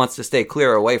Disney just wants to stay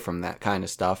clear away from that kind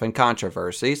of stuff and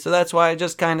controversy. So that's why I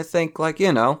just kind of think, like,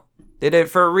 they did it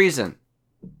for a reason.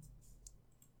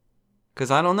 Because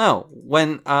I don't know.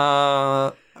 When,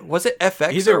 was it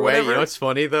FX Either or way, whatever? it's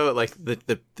funny though, like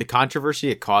the controversy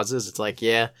it causes, it's like,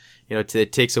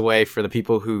 it takes away for the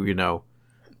people who,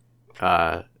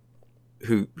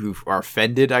 who are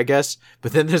offended, I guess.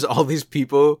 But then there's all these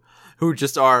people who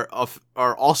just are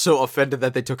also offended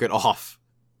that they took it off.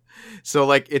 So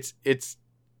like it's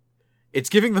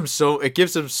giving them it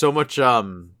gives them so much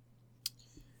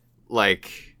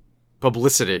like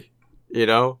publicity,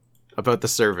 about the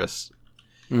service.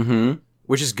 Mm-hmm.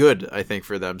 Which is good, I think,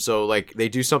 for them. So like they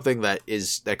do something that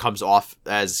comes off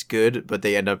as good, but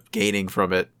they end up gaining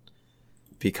from it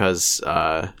because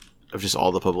of just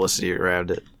all the publicity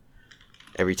around it.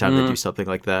 Every time they do something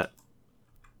like that.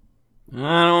 I don't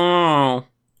know.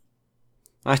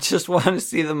 I just want to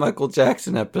see the Michael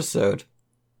Jackson episode.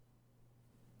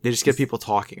 They just get people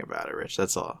talking about it, Rich.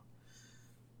 That's all.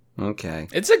 Okay.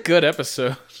 It's a good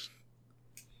episode.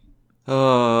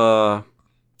 I'm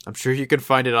sure you can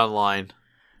find it online.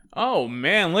 Oh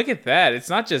man, look at that! It's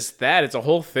not just that; it's a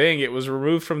whole thing. It was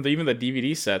removed from even the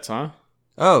DVD sets, huh?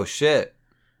 Oh shit!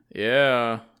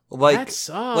 Yeah, that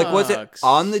sucks. Like, was it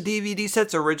on the DVD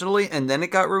sets originally, and then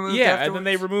it got removed? Yeah, afterwards? and then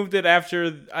they removed it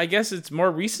after. I guess it's more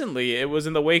recently. It was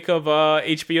in the wake of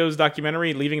HBO's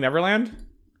documentary "Leaving Neverland."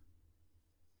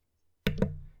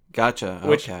 Gotcha.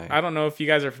 Which okay. I don't know if you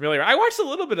guys are familiar. I watched a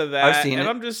little bit of that, I've seen and it.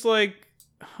 I'm just like,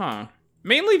 huh.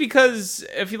 Mainly because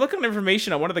if you look at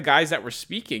information on one of the guys that were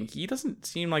speaking, he doesn't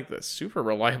seem like the super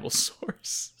reliable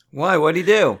source. Why? What'd he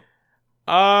do?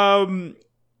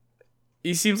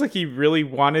 He seems like he really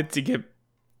wanted to get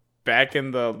back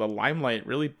in the limelight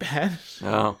really bad.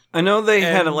 Oh, I know they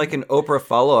had an Oprah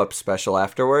follow-up special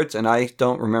afterwards, and I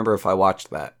don't remember if I watched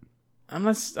that. I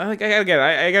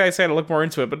gotta say to look more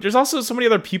into it, but there's also so many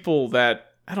other people that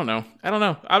I don't know.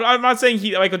 I'm not saying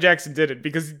Michael Jackson did it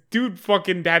because dude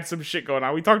fucking had some shit going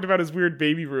on. We talked about his weird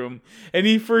baby room, and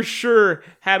he for sure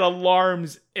had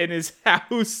alarms in his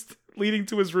house leading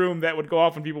to his room that would go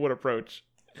off when people would approach.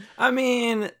 I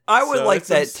mean, I would like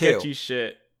that too. Sketchy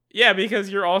shit. Yeah, because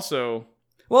you're also.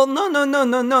 Well, no,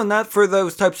 not for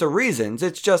those types of reasons.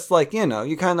 It's just like,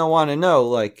 you kind of want to know,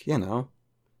 like, oh,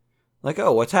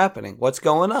 what's happening? What's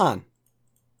going on?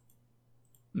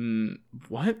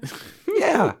 What?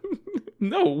 Yeah.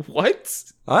 No, what?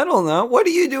 I don't know. What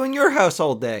do you do in your house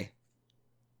all day?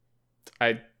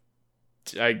 I'm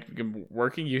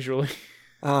working usually.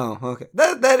 Oh, okay.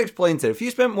 That explains it. If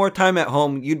you spent more time at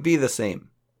home, you'd be the same.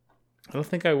 I don't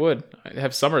think I would. I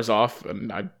have summers off,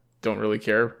 and I don't really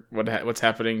care what's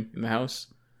happening in the house.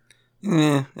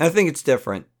 I think it's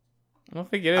different. I don't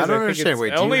think it is. I don't think understand. it's- Wait,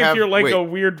 do you only have- if you're like wait. a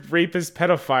weird rapist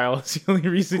pedophile. It's the only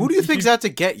reason. Who do you think's out to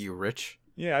get you, Rich?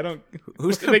 Yeah, I don't.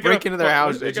 Who's They gonna break into their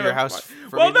house? they're Into your gonna- house?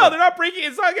 For Well, me? no, they're not breaking.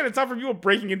 It's not for people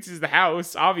breaking into the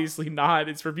house. Obviously not.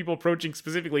 It's for people approaching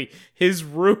specifically his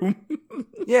room.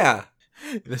 Yeah.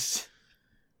 This.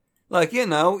 Like, you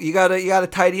gotta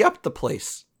tidy up the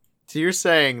place. So you're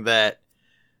saying that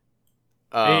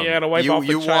And you gotta wipe off the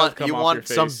you child want cum you off want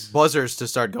your some face. buzzers to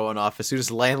start going off as soon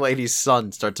as landlady's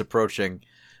son starts approaching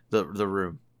the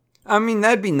room. I mean,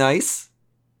 that'd be nice.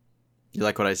 You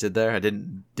like what I said there? I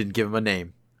didn't give him a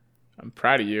name. I'm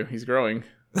proud of you. He's growing.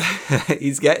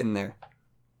 He's getting there.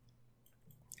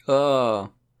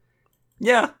 Oh.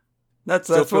 Yeah. That's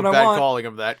Still feel what I bad want. calling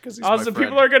him that because he's Also, my friend.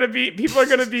 people are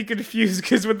gonna be confused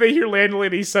because when they hear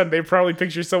landlady's son, they probably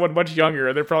picture someone much younger,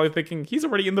 and they're probably thinking he's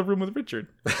already in the room with Richard.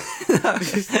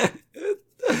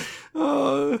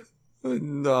 Oh,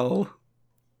 no.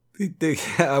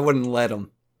 I wouldn't let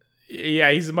him.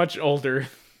 Yeah, he's much older.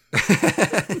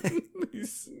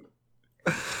 He's,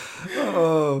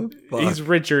 Oh, fuck. he's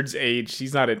Richard's age.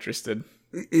 He's not interested.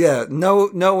 Yeah,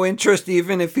 no interest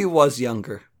even if he was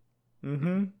younger.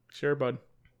 Mm-hmm. Sure, bud.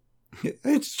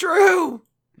 It's true.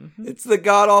 Mhm. It's the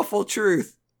god-awful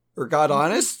truth. Or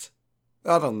god-honest?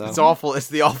 I don't know. It's awful. It's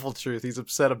the awful truth. He's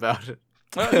upset about it.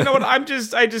 Well, you know what? I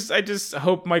just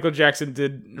hope Michael Jackson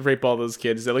did rape all those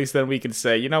kids. At least then we can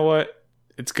say, you know what?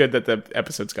 It's good that the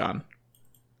episode's gone.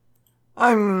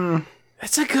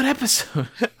 It's a good episode.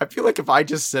 I feel like if I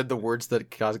just said the words that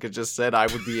Kazka just said, I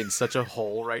would be in such a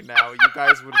hole right now. You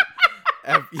guys would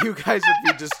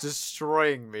be just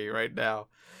destroying me right now.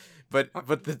 But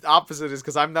the opposite is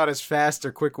because I'm not as fast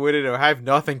or quick-witted or I have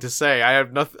nothing to say. I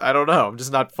have nothing. I don't know. I'm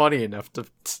just not funny enough to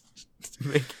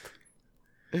make.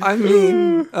 I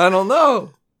mean, I don't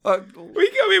know.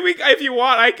 If you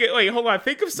want, I can. Wait, hold on.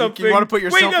 Think of something. wanna put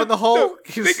yourself in the hole? No,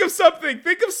 think of something.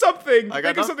 Think of something. I got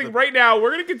Think of something nothing. right now.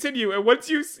 We're gonna continue, and once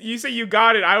you say you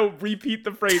got it, I will repeat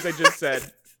the phrase I just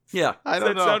said. Yeah. I Does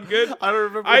don't that know. sound good? I don't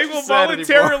remember. What I you will said anymore.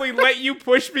 voluntarily let you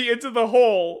push me into the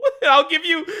hole. I'll give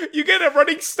you. You get a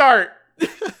running start.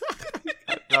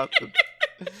 Nothing.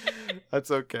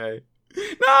 That's okay.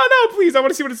 No, please. I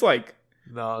want to see what it's like.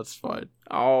 No, it's fine.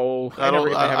 Oh, I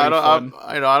don't. I don't.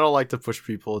 I don't like to push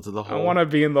people into the I hole. want to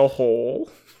be in the hole.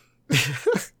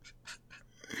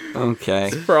 Okay.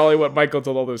 Probably what Michael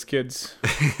told all those kids.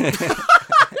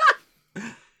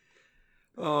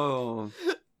 Oh.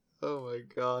 Oh my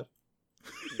god.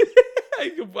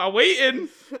 I'm waiting.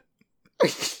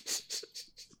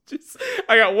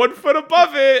 I got 1 foot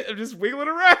above it. I'm just wiggling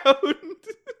around. I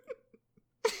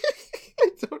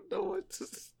don't know what to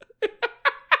say.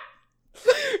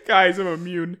 Guys, I'm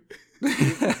immune.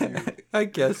 I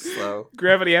guess so.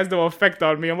 Gravity has no effect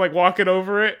on me. I'm like walking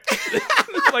over it.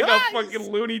 It's like a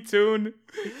fucking Looney Tune.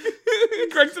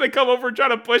 Greg's gonna come over and try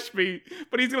to push me,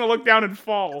 but he's gonna look down and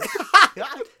fall.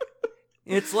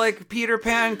 It's like Peter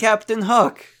Pan, Captain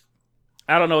Hook.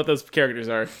 I don't know what those characters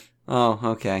are. Oh,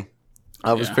 okay.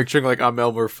 I was Yeah. picturing like I'm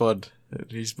Elmer Fudd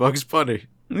and he's Bugs Bunny.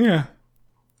 Yeah.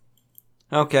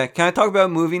 Okay, can I talk about a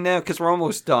movie now? Because we're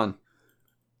almost done.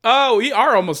 Oh, we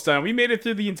are almost done. We made it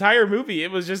through the entire movie.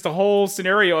 It was just a whole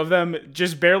scenario of them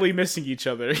just barely missing each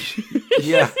other.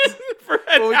 Yeah. For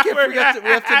an Well, we hour have and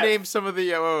to a half. name some of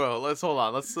the. Whoa, let's hold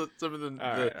on. Let's some of the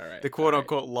right, the quote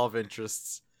unquote love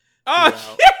interests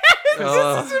Oh,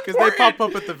 Uh, this is because they important. pop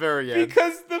up at the very end.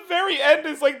 Because the very end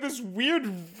is like this weird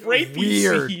rapey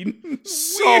Weird. scene.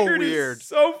 So is weird.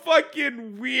 So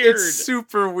fucking weird. It's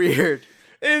super weird.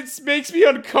 It makes me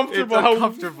uncomfortable, It's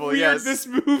uncomfortable, how weird yes. this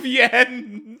movie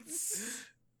ends.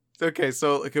 Okay,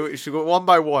 so we should go one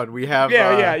by one. We have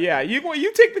Yeah.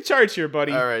 You take the charge here,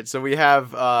 buddy. All right, so we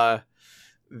have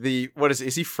what is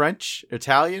he French,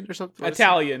 Italian, or something? What is he?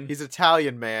 Italian. He's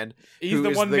Italian man. He's who the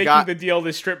is one the making guy- the deal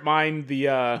to strip mine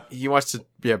the He wants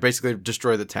to basically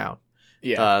destroy the town.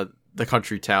 yeah. The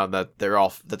country town that they're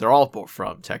all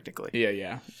from technically.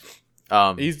 Yeah.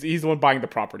 Um He's the one buying the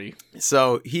property.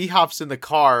 so he hops in the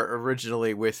car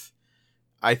originally with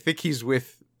I think he's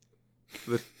with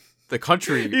the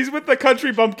country. He's with the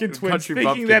country bumpkin twins, Country thinking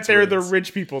Bumpkin that they're the Twins.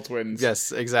 rich people twins.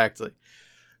 Yes, exactly.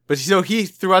 But so he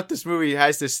throughout this movie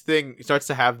has this thing. He starts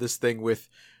to have this thing with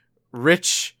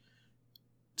Rich.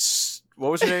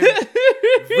 What was her name?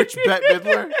 Rich Bette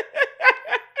Midler.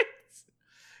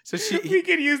 So we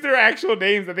can use their actual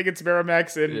names. I think it's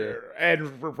Miramax Yeah.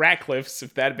 and Ratcliffe's,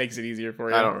 if that makes it easier for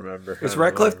you. I don't remember. Was I don't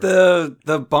Radcliffe remember.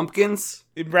 the Bumpkins?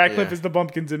 Ratcliffe Yeah. is the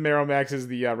Bumpkins and Miramax is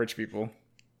the rich people.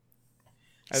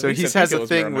 At So least he I has think it a was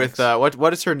thing Miramax. with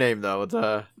what is her name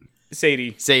though?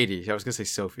 Sadie. Sadie. I was gonna say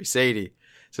Sophie. Sadie.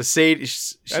 So Sadie,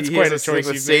 That's she quite has a this thing choice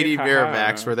with you've Sadie made.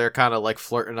 Miramax, Haha. where they're kind of like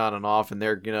flirting on and off, and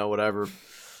they're whatever,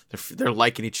 they're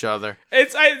liking each other.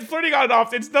 It's flirting on and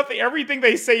off. It's nothing. Everything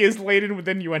they say is laden with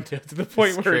innuendo to the point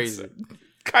It's where crazy. it's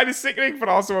kind of sickening, but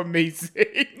also amazing.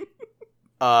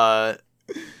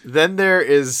 Then there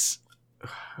is,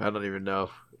 I don't even know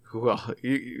who else.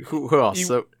 Who else? You-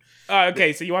 So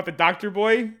Okay, so you want the Doctor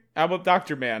Boy? How about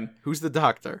Doctor Man? who's the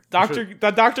doctor?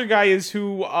 The Doctor guy is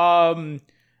who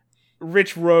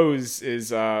Rich Rose is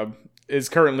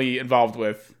currently involved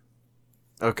with,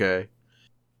 Okay.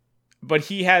 but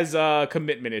he has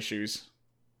commitment issues.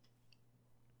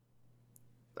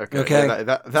 Okay.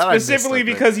 That I missed, Specifically I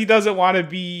think. because he doesn't want to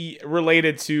be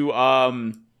related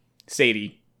to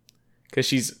Sadie, because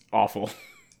she's awful.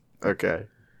 Okay.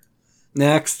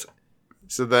 Next.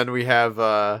 So then we have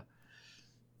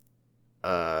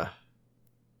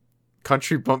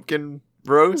Country Bumpkin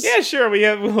Rose. Yeah, sure.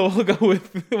 We'll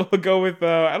go with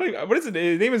I don't, what is it?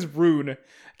 His name is Rune. I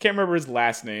can't remember his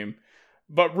last name,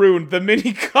 but Rune, the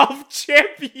mini golf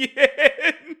champion.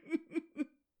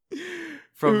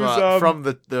 from who's, from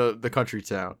the country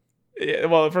town. Yeah,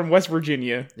 well, from West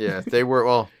Virginia. Yeah, they were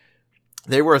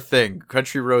a thing.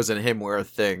 Country Rose and him were a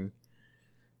thing.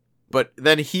 But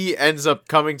then he ends up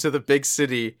coming to the big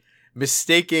city,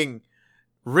 mistaking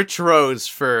Rich Rose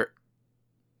for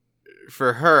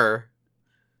her,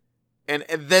 and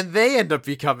then they end up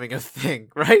becoming a thing,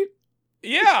 right?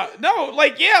 Yeah, no,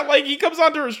 like he comes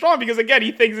onto her strong because again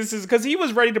he thinks this is because he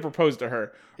was ready to propose to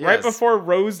her right Yes. before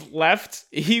Rose left.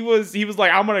 He was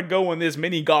like, I'm gonna go in this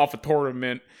mini golf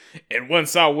tournament, and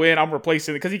once I win, I'm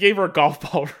replacing it because he gave her a golf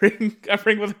ball ring, a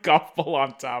ring with a golf ball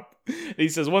on top. And he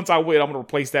says, once I win, I'm gonna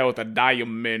replace that with a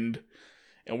diamond,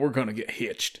 and we're gonna get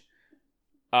hitched.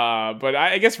 But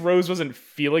I guess Rose wasn't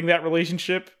feeling that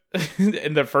relationship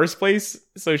in the first place,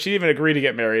 so she didn't even agree to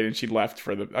get married, and she left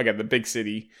for the big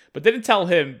city, but didn't tell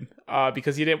him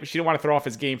because she didn't want to throw off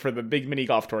his game for the big mini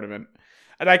golf tournament.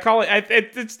 And I call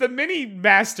it's the mini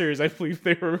Masters, I believe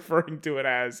they were referring to it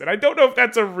as, and I don't know if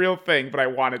that's a real thing, but I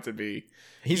want it to be.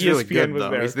 He's ESPN really good was though.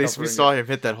 there We covering saw him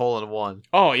hit that hole in one,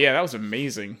 Oh yeah, that was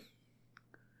amazing.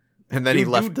 and then he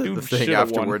Dude, left dude the thing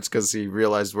should've won. afterwards because he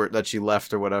realized that she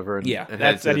left or whatever. And, Yeah, and that's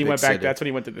headed to that the he big went back. city. That's when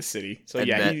he went to the city. So And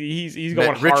yeah, met- he's met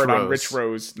going Rich hard on Rose. Rich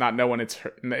Rose, not knowing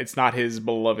it's not his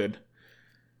beloved.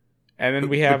 And then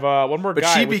we have one more But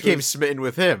guy. she which became was- smitten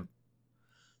with him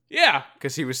yeah,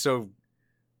 because he was so,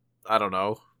 I don't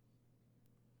know,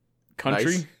 country.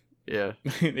 nice. Yeah,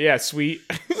 Yeah, sweet.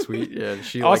 sweet. Yeah,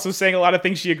 she Also saying a lot of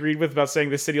things she agreed with about saying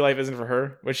this city life isn't for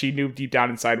her, but she knew deep down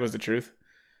inside was the truth.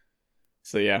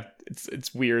 So yeah,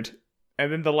 it's weird.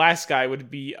 And then the last guy would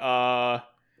be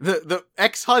the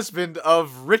ex-husband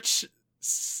of Rich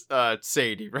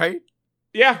Sadie, right?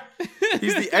 yeah.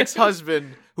 He's the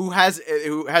ex-husband who has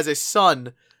a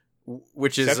son,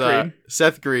 which is Seth Green.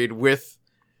 Seth Green with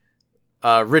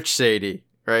Rich Sadie,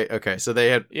 right? Okay, so they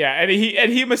had Yeah, and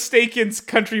he mistakes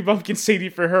Country Bumpkin Sadie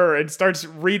for her and starts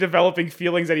redeveloping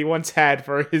feelings that he once had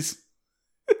for his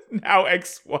now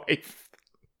ex-wife.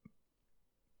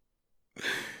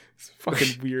 It's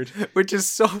fucking weird. which is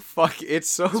so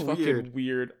it's so It's weird. fucking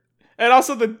weird. And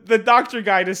also the doctor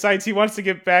guy decides he wants to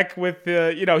get back with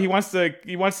he wants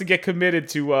to get committed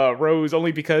to Rose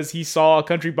only because he saw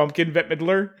Country Bumpkin Bette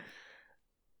Midler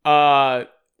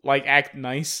like act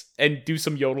nice and do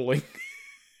some yodeling.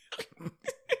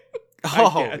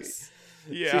 I guess.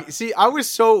 Yeah. See, I was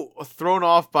so thrown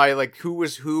off by like who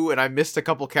was who, and I missed a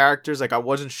couple characters. Like I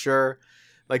wasn't sure.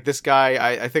 Like this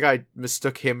guy, I think I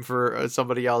mistook him for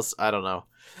somebody else. I don't know.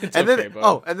 It's And okay, then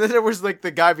bud. and then there was like the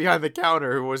guy behind the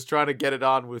counter who was trying to get it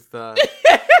on with I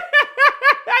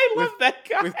love with- that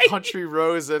guy. with Country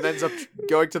Rose and ends up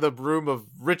going to the room of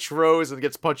Rich Rose and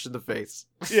gets punched in the face.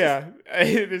 Yeah,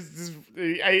 it's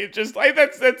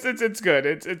good.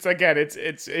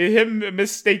 It's him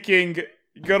mistaking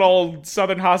good old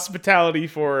Southern hospitality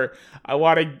for I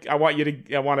want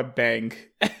to bang.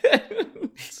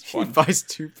 It's He fun. buys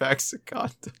 2 packs of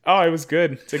condom. Oh, it was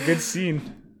good. It's a good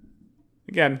scene.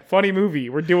 Again, funny movie.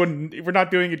 We're not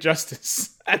doing it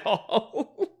justice at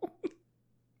all.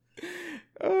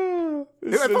 I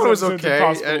thought it was okay.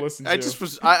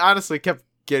 I honestly kept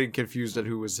getting confused on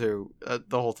who was who the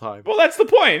whole time. Well, that's the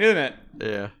point, isn't it?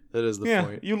 Yeah, that is the Yeah,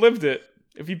 point. you lived it.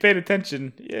 If you paid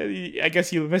attention, yeah, I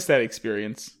guess you missed that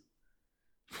experience.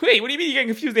 Wait, what do you mean you're getting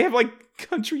confused? They have like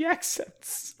country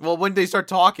accents. Well, when they start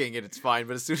talking, it's fine.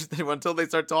 But as soon as until they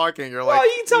start talking, you're like, Well,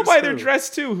 you can tell who's by their who? dress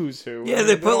too who's who. Yeah,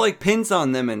 they put like pins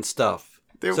on them and stuff.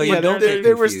 They, So you don't get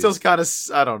they were still confused. kind of.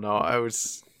 I don't know. I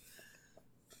was.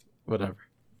 Whatever.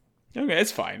 Okay,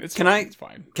 it's fine. It's Can fine. I- It's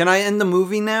fine. Can I end the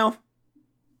movie now?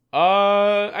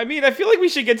 I mean, I feel like we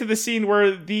should get to the scene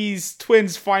where these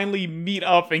twins finally meet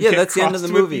up and Yeah, get that's the end of crossed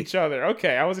the with movie. each other.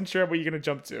 Okay, I wasn't sure what you're gonna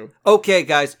jump to. Okay,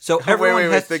 guys. So everyone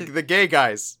wait. has The, to. the gay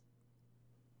guys.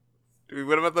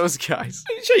 What about those guys?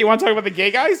 Are you sure you want to talk about the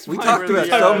gay guys? We Fine, talked we're about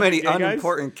gonna talk so the many gay guys.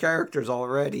 unimportant characters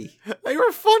already. They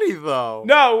were funny though.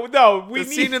 No, we The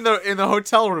need. scene in the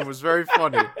hotel room was very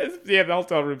funny. Yeah, the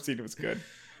hotel room scene was good.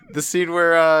 The scene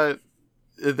where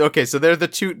okay, so they're the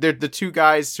two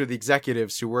guys who are the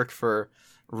executives who work for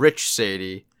Rich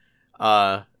Sadie,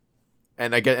 and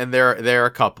they're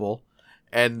a couple,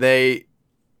 and they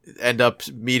end up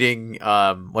meeting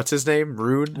what's his name,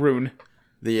 Rune.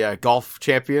 the golf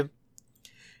champion,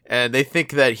 and they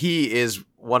think that he is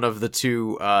one of the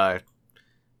two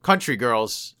country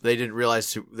girls. They didn't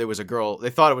realize there was a girl. They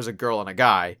thought it was a girl and a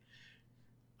guy.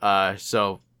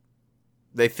 So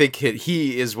they think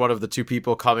he is one of the two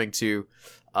people coming to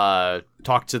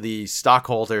talk to the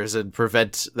stockholders and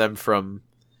prevent them from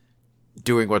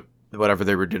doing whatever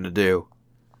they were going to do.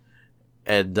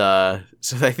 And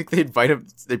so I think they invite him.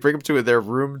 They bring him to their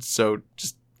room. So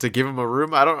just to give him a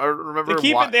room. I don't remember.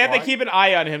 They why. have to keep an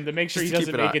eye on him to make sure Just he to keep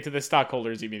doesn't an make eye. it to the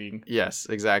stockholders meeting. Yes,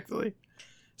 exactly.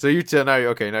 So you tell now.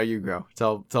 Okay, now you go.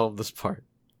 Tell him this part.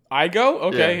 I go?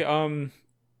 Okay.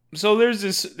 So there's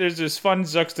this fun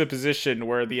juxtaposition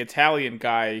where the Italian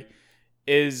guy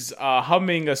is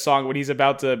humming a song when he's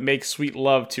about to make sweet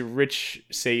love to Rich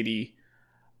Sadie.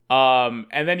 And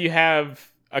then you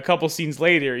have a couple scenes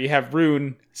later, you have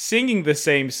Rune singing the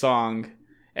same song,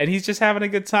 and he's just having a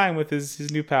good time with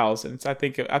his new pals. And I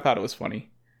thought it was funny.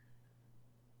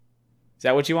 Is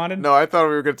that what you wanted? No, I thought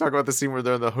we were going to talk about the scene where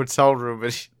they're in the hotel room,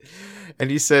 and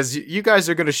he says, "You guys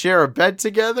are going to share a bed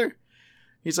together."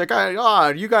 He's like,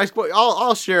 "You guys,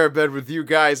 I'll share a bed with you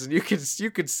guys, and you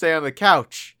can stay on the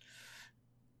couch,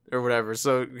 or whatever."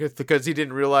 So because he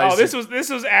didn't realize. Oh, this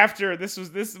was after this.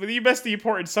 You missed the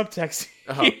important subtext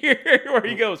here, where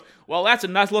he goes, "Well, that's a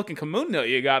nice looking kimono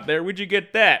you got there. Where'd you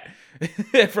get that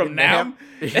from now?"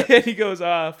 Yeah. And he goes,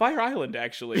 "Fire Island,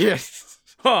 actually." Yes.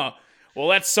 Huh. Well,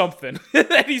 that's something.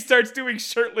 Then he starts doing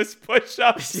shirtless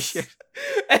push-ups. Yeah.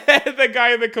 And the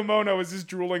guy in the kimono is just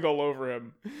drooling all over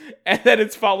him. And then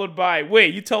it's followed by,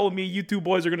 "Wait, you telling me you two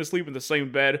boys are going to sleep in the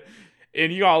same bed?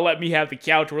 And you gotta let me have the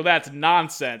couch? Well, that's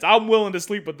nonsense. I'm willing to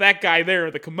sleep with that guy there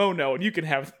in the kimono, and you can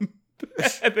have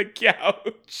the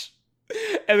couch."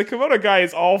 And the kimono guy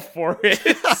is all for it.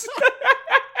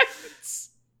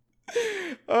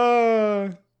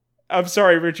 I'm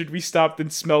sorry, Richard. We stopped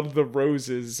and smelled the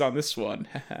roses on this one.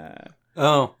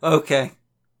 Oh, okay.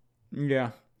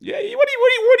 Yeah. Yeah.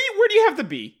 Where do you have to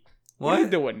be? What are you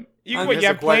What? doing? You I'm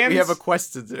have plans? We have a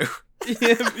quest to do.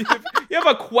 You have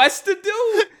a quest to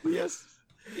do? Yes.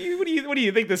 What do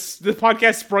you think the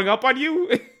podcast sprung up on you?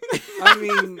 I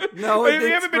mean, no, it We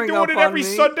didn't haven't been spring doing up it on every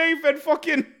me. Sunday and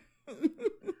fucking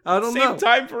I don't same know.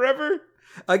 time forever.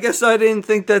 I guess I didn't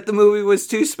think that the movie was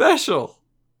too special.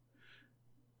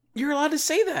 You're allowed to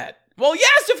say that. Well,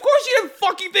 yes, of course you didn't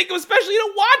fucking think it was special. You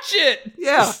don't watch it.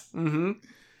 Yeah. Mm-hmm.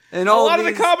 And A all lot of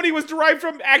the these- comedy was derived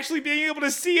from actually being able to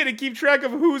see it and keep track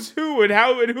of who's who and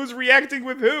how and who's reacting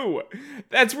with who.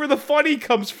 That's where the funny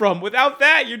comes from. Without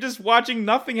that, you're just watching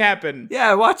nothing happen. Yeah,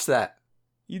 I watched that.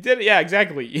 You did it, yeah,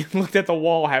 exactly. You looked at the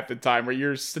wall half the time, or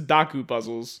your Sudoku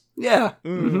puzzles. Yeah.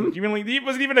 You mean like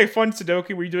was it even a fun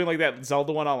Sudoku? Were you doing like that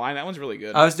Zelda one online? That one's really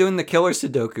good. I was doing the killer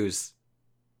Sudokus.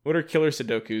 What are killer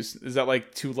Sudokus? Is that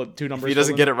like two numbers? If he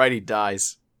doesn't get it right, he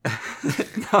dies. No.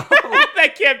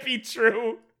 That can't be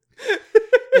true.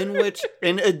 In which,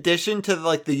 in addition to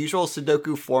like the usual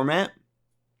Sudoku format,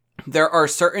 there are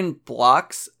certain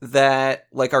blocks that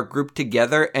like are grouped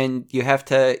together, and you have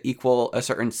to equal a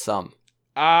certain sum.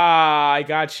 Ah, I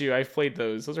got you. I've played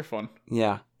those. Those are fun.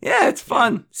 Yeah, yeah, it's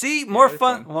fun. See, more they're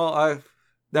fun. fun. Well,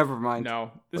 never mind.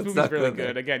 No, this Let's movie's not really go there.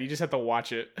 good. Again, you just have to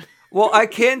watch it. Well, I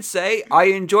can say I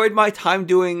enjoyed my time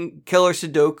doing killer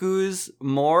Sudokus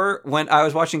more when I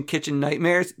was watching Kitchen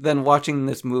Nightmares than watching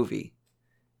this movie.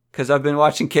 Because I've been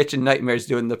watching Kitchen Nightmares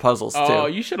doing the puzzles Oh,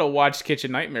 too. you should have watched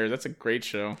Kitchen Nightmares. That's a great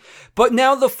show. But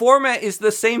now the format is the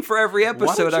same for every Why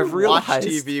episode. don't you I've realized. watch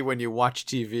TV when you watch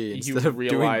TV instead of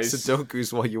realize- doing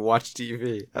Sudokus while you watch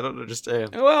TV. I don't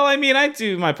understand. Well, I mean, I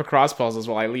do my Pacross puzzles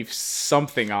while I leave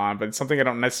something on, but it's something I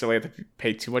don't necessarily have to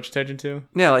pay too much attention to.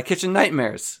 Yeah, like Kitchen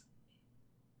Nightmares.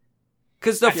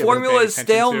 Because the wasn't formula paying is attention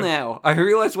stale to. now. I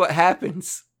realize what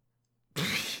happens.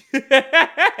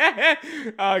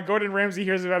 Gordon Ramsay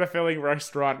hears about a failing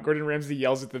restaurant. Gordon Ramsay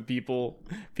yells at the people.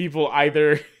 People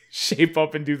either shape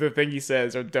up and do the thing he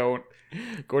says or don't.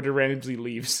 Gordon Ramsay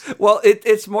leaves. Well,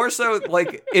 it's more so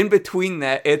like in between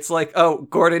that. It's like, oh,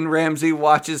 Gordon Ramsay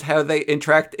watches how they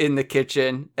interact in the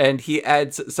kitchen and he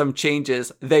adds some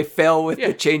changes. They fail with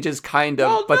the changes, kind of,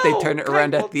 Well, but they no, turn it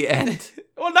around at the end.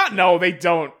 Well, no, they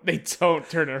don't. They don't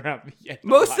turn around at the end.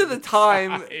 Most of the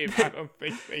time, I don't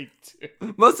think they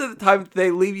do. most of the time they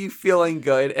leave you feeling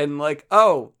good and like,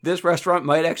 oh, this restaurant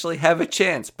might actually have a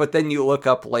chance. But then you look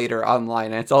up later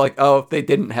online and it's all like, oh, they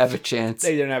didn't have a chance.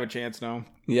 They didn't have a chance, no.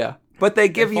 Yeah. But they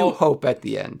give you fall- hope at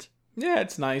the end. Yeah,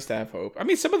 it's nice to have hope. I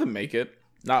mean, some of them make it.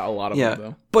 Not a lot of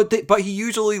them, though. But he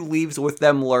usually leaves with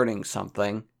them learning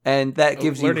something. And that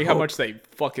gives you learning hope. how much they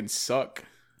fucking suck.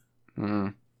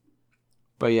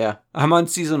 But yeah, I'm on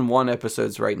season 1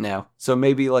 episodes right now. So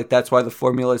maybe like that's why the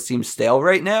formula seems stale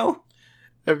right now.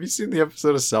 Have you seen the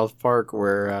episode of South Park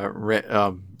where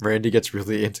Randy gets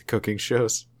really into cooking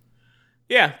shows?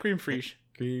 Yeah, cream fraiche.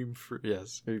 Cream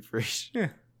fraiche. Yeah.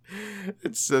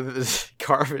 It's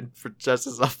Carmen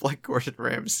dresses up like Gordon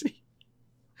Ramsay.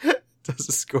 Does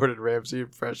this Gordon Ramsay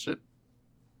impression.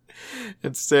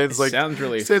 And Stan's like, sounds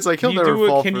really. Stan's like, he'll Can you never do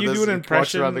fall can for you this. do an And he walks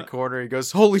impression? around the corner. He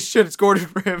goes, "Holy shit, it's Gordon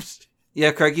Ramsay."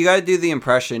 Yeah, Craig, you gotta do the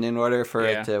impression in order for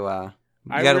it to, you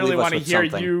I gotta really leave us want to with hear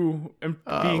something. you being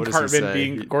what does he Cartman, say?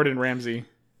 being Gordon Ramsay.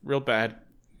 Real bad.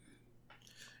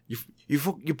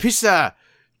 You piece of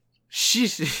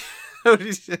shit. What did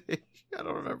he say? I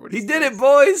don't remember what He he did says. it,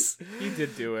 boys! He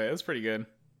did do it. It was pretty good.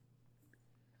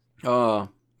 Oh.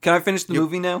 Can I finish the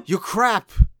movie now? You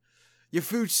crap. Your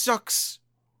food sucks.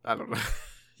 I don't know.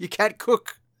 You can't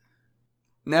cook.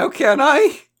 Now can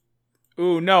I?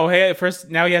 Ooh, no. Hey, first,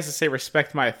 now he has to say,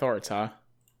 respect my authority, huh?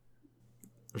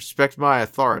 Respect my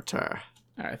authority. All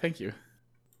right, thank you.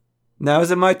 Now is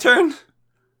it my turn?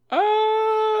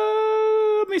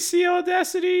 Let me see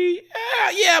Audacity.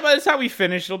 Yeah, by the time we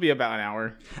finish, it'll be about an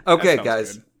hour. Okay, That sounds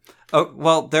guys. good. Oh,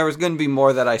 well, there was going to be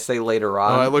more that I say later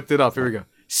on. I looked it up. Here we go.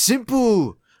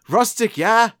 Simple. Rustic,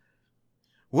 yeah?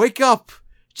 Wake up.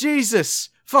 Jesus.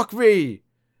 Fuck me.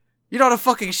 You're not a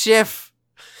fucking chef.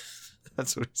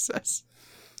 That's what he says.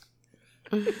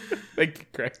 Thank you,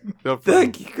 Craig. No problem.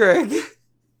 Thank you, Craig.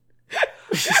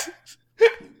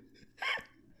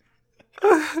 Can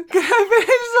I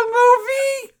finish the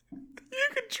movie? You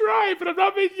can try, but I'm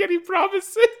not making any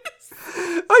promises.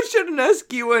 I shouldn't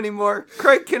ask you anymore.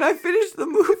 Craig, can I finish the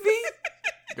movie?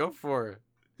 Go for it.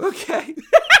 Okay.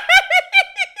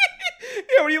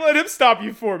 Yeah, what do you let him stop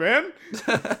you for, man?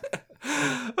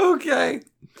 Okay.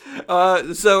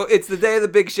 So it's the day of the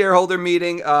big shareholder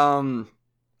meeting. I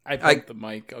bumped the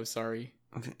mic. I'm sorry.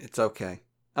 It's okay.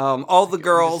 All the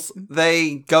girls,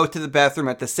 they go to the bathroom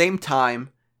at the same time.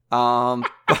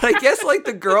 But I guess like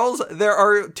the girls, there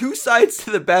are two sides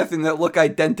to the bathroom that look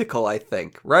identical, I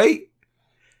think, right?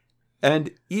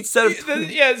 And each set of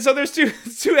Yeah, so there's two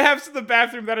halves of the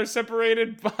bathroom that are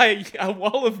separated by a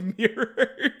wall of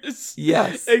mirrors.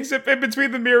 Yes. Except in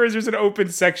between the mirrors, there's an open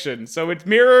section. So it's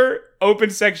mirror, open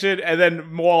section, and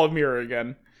then wall of mirror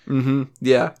again.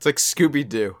 Yeah. It's like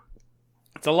Scooby-Doo.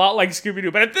 It's a lot like Scooby-Doo.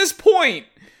 But at this point,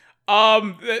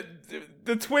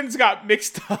 the twins got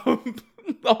mixed up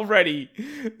already.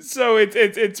 So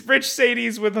it's Rich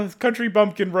Sadie's with a country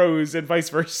bumpkin Rose and vice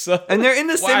versa. And they're in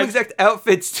the same Why- exact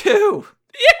outfits too.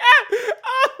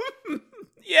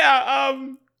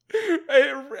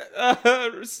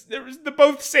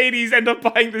 Both Sadies end up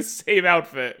buying the same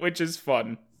outfit, which is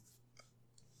fun.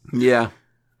 Yeah.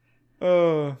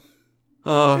 Oh,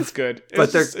 Oh, it's good.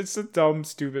 But It's a dumb,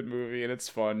 stupid movie, and it's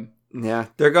fun. yeah.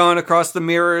 They're going across the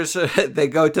mirrors. They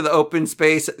go to the open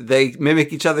space. They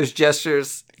mimic each other's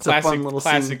gestures. It's a fun little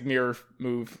Classic scene. mirror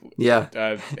move. Yeah.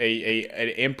 An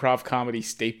improv comedy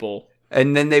staple.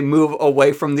 And then they move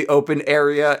away from the open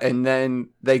area, and then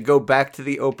they go back to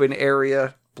the open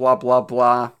area. Blah, blah,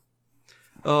 blah.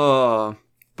 Oh.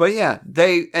 But yeah,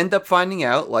 they end up finding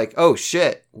out, like, oh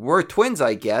shit, we're twins,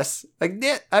 I guess. Like,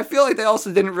 I feel like they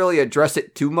also didn't really address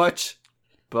it too much.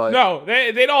 But No,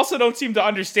 they also don't seem to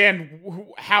understand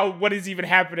what is even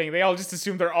happening. They all just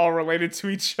assume they're all related to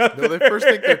each other. No, they first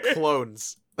think they're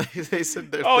clones. They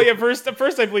said they're. Oh yeah, first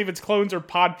I believe it's clones or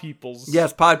pod peoples.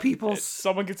 yes, pod peoples.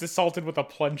 Someone gets assaulted with a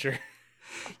plunger.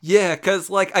 Yeah, because,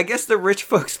 like, I guess the rich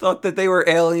folks thought that they were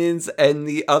aliens, and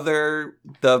the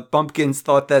bumpkins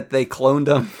thought that they cloned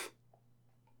them.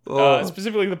 Oh.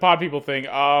 Specifically the pod people thing.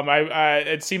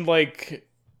 It seemed like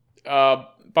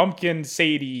Bumpkin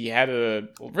Sadie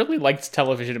really liked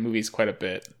television and movies quite a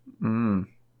bit. Mm.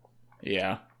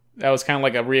 Yeah. That was kind of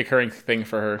like a reoccurring thing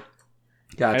for her.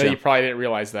 I Gotcha. know you probably didn't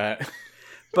realize that.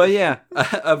 But yeah,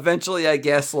 eventually, I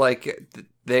guess, like,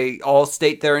 they all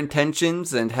state their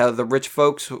intentions and how the rich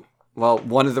folks, well,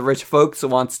 one of the rich folks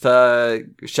wants to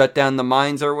shut down the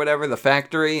mines or whatever, the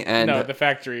factory, and No, the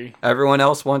factory. everyone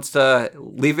else wants to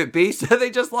leave it be, so they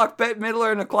just lock Bette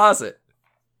Midler in a closet.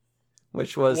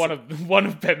 Which was One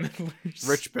of Bette Midler's.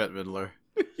 Rich Bette Midler.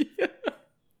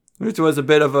 which was a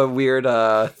bit of a weird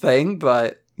thing,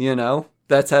 but, you know,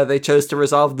 that's how they chose to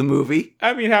resolve the movie.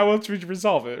 I mean, how else would you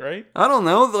resolve it, right? I don't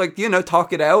know, like, you know,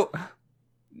 talk it out.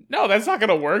 No, that's not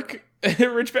gonna work.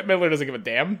 Rich Bette Midler doesn't give a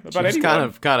damn about She's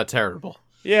anyone. kind of terrible.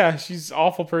 Yeah, she's an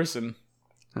awful person.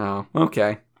 Oh,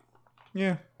 okay.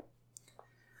 Yeah.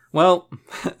 Well,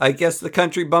 I guess the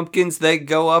country bumpkins, they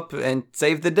go up and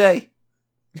save the day.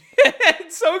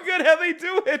 It's so good how they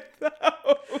do it, though.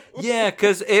 Yeah,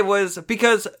 because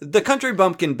the country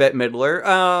bumpkin Bette Midler,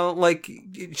 like,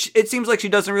 it seems like she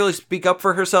doesn't really speak up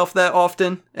for herself that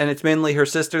often, and it's mainly her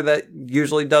sister that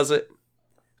usually does it.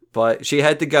 But she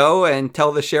had to go and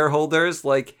tell the shareholders,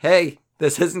 like, hey,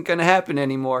 this isn't going to happen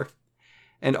anymore.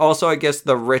 And also, I guess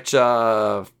the rich,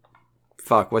 what's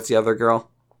the other girl?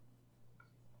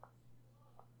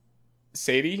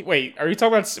 Sadie? Wait, are you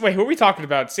talking about... Wait, who are we talking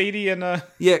about? Sadie and...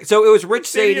 Yeah, so it was Rich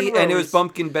Sadie Sadie and and it was Rose.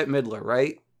 Bumpkin Bette Midler,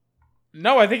 right?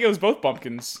 No, I think it was both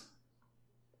Bumpkins.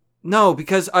 No,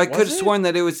 because I could have it? sworn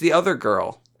that it was the other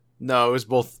girl. No, it was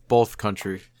both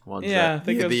country ones. Yeah, I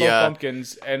think it was both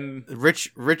Bumpkins. And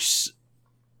Rich Rose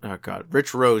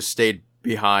stayed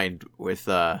behind with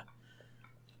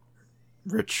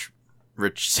Rich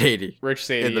Sadie Rich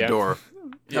Sadie, in the door.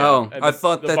 Yeah, Oh, and I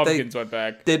thought the that they Bumpkins went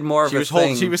back. did more of She a was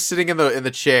thing. she was sitting in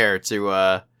the chair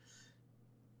to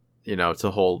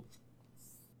to hold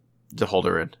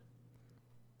her in.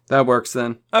 That works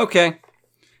then. Okay.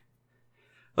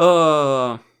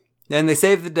 And they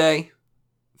save the day.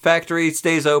 Factory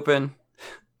stays open.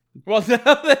 Well, now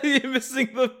that you're missing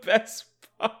the best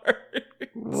part.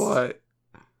 What?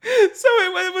 So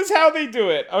it was how they do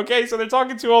it. Okay, so they're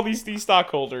talking to all these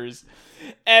stockholders,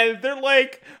 and they're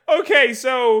like, "Okay,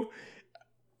 so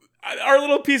our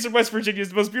little piece of West Virginia is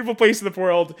the most beautiful place in the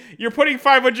world. You're putting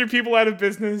 500 people out of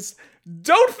business.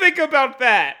 Don't think about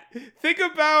that. Think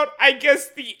about, I guess,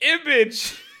 the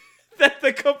image that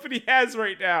the company has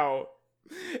right now,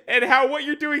 and how what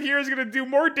you're doing here is going to do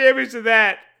more damage to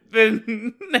that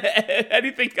than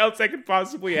anything else that could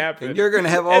possibly happen. And you're going to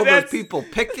have all And those that's- people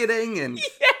picketing and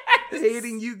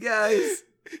hating you guys.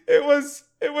 It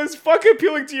was fucking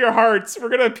appealing to your hearts. We're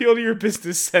gonna appeal to your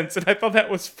business sense, and I thought that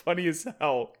was funny as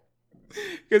hell.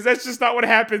 Because that's just not what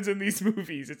happens in these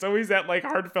movies. It's always that like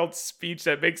heartfelt speech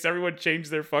that makes everyone change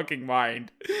their fucking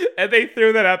mind, and they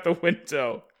threw that out the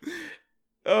window.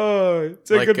 Oh,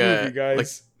 it's a good movie,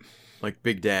 guys. Like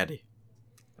Big Daddy.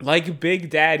 Like Big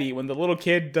Daddy, when the little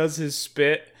kid does his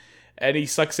spit and he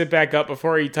sucks it back up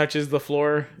before he touches the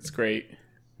floor. It's great.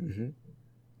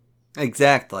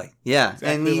 Exactly. Yeah. Exactly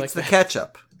and like eats the that.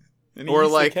 ketchup. And he Or eats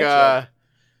the like ketchup.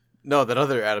 no, that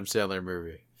other Adam Sandler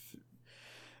movie.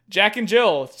 Jack and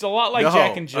Jill. It's a lot like No.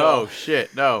 Jack and Jill. Oh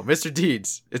shit, no. Mr.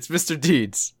 Deeds. It's Mr.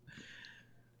 Deeds.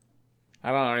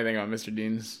 I don't know anything about Mr.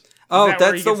 Dean's. Oh, Is that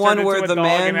where that's he the gets one turned where into the a dog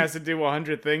man... and has to do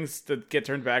 100 things to get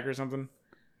turned back or something.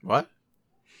 What?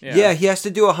 Yeah, he has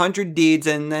to do 100 deeds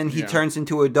and then he Yeah. turns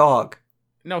into a dog.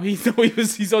 No, he's a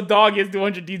dog. He has to do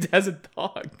 100 deeds as a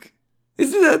dog.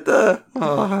 Isn't that the...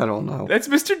 Oh, I don't know. That's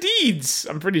Mr. Deeds.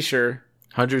 I'm pretty sure.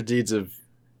 100 Deeds of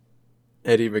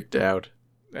Eddie McDowd.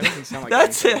 That doesn't sound like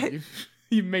That's anything. it.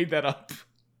 You made that up.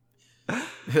 I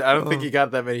don't think he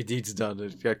got that many deeds done.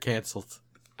 It got canceled.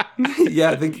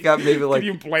 Yeah, I think he got maybe like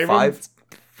Can you blame him? 5. It's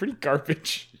a pretty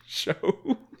garbage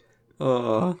show.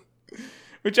 Uh,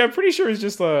 Which I'm pretty sure is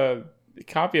just a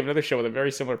copy of another show with a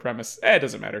very similar premise. It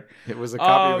doesn't matter. It was a copy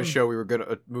of Um,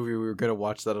 a movie we were gonna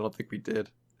watch that I don't think we did.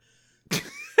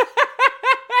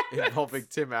 Involving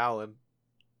Tim Allen.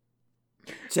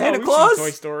 Santa we've seen Claus? Toy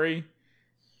Story.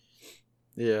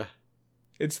 Yeah.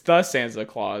 It's the Santa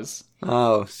Claus.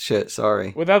 Oh, shit,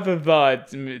 sorry. Without the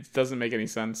it doesn't make any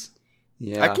sense.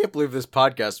 Yeah. I can't believe this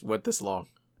podcast went this long.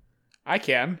 I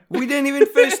can. We didn't even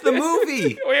finish the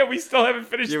movie. Oh yeah, we still haven't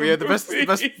finished. Yeah, the we had the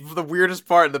movie. the weirdest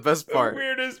part and the best The part.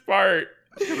 weirdest part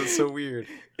That's so weird.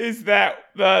 is that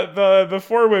the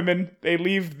four women they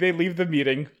leave the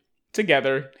meeting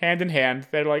together, hand in hand.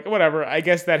 They're like, whatever, I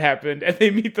guess that happened, and they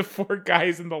meet the four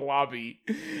guys in the lobby,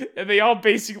 and they all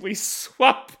basically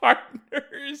swap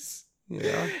partners.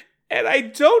 Yeah. And I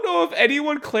don't know if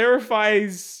anyone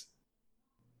clarifies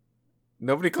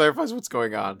Nobody clarifies what's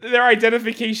going on. their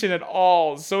identification at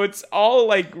all, so it's all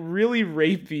like really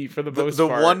rapey for the most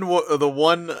part. The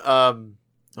one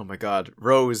oh my god,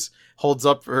 Rose holds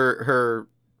up her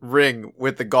ring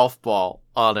with the golf ball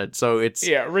on it, so it's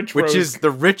Rich which Rose. is the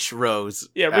rich Rose.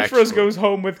 Yeah, Rich actually. Rose goes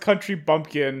home with Country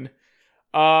Bumpkin.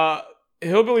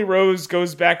 Hillbilly Rose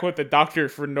goes back with the doctor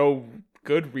for no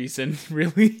good reason,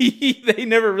 really. They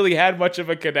never really had much of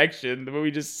a connection. The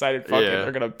movie just decided, fuck it, Yeah.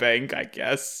 they're gonna bang, I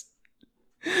guess.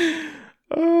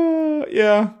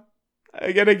 Yeah.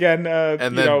 Again,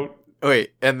 And you then- know,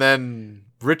 Wait, and then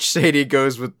Rich Sadie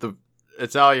goes with the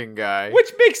Italian guy.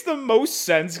 which makes the most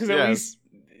sense, because at Yes. least,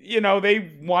 you know,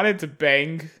 they wanted to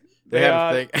bang. They had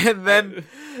a thing, and then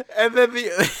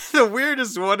the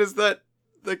weirdest one is that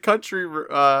the country.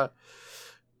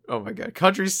 Oh my god,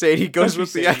 Country Sadie goes Country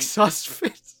with the Sadie.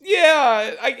 ex-husband.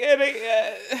 Yeah,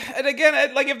 and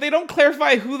again, like, if they don't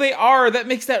clarify who they are, that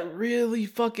makes that really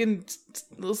fucking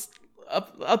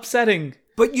upsetting.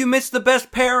 But you missed the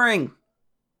best pairing.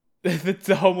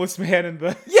 The homeless man and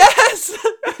the Yes.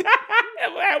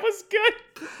 that was good.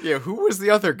 Yeah, who was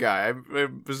the other guy? It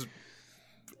was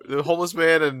the homeless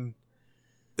man and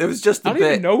It was just I a don't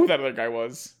even bit. know who that other guy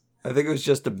was. I think it was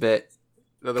just a bit.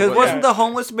 another Because one. wasn't the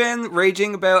homeless man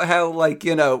raging about how, like,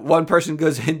 you know, one person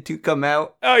goes in to come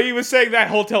out? Oh, he was saying that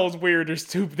hotel is weird. There's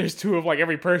two of like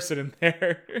every person in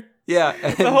there. Yeah.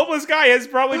 The homeless guy has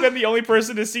probably been the only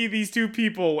person to see these two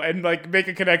people and like make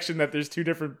a connection that there's two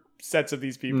different sets of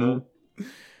these people.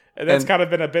 And that's And- kind of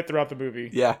been a bit throughout the movie.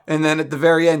 Yeah. And then at the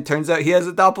very end, turns out he has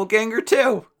a doppelganger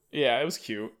too. Yeah, it was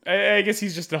cute. I guess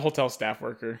he's just a hotel staff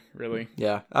worker, really.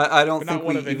 Yeah. I don't But not think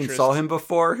one we of even interest. saw him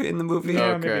before in the movie.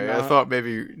 Yeah. maybe Okay, I not. thought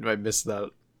maybe I missed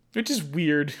that. Which is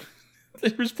weird.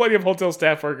 There's plenty of hotel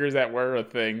staff workers that were a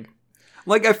thing.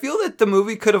 Like, I feel that the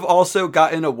movie could have also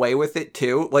gotten away with it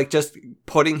too. Like, just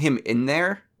putting him in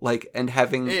there, like, and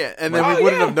having. Yeah, and then Oh, we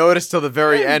wouldn't yeah. have noticed till the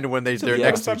very Yeah. end when they're Yeah.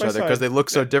 next to Side each by other side. because they look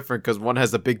so different. Because one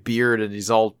has a big beard and he's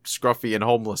all scruffy and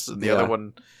homeless, and the Yeah. other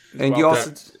one. And you Well, also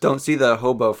that's- don't see the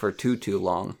hobo for too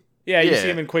long. Yeah, you Yeah. see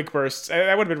him in quick bursts.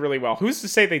 That would have been really well. Who's to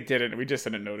say they didn't? We just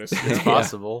didn't notice. It's Yeah.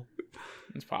 possible.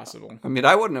 It's possible. I mean,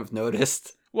 I wouldn't have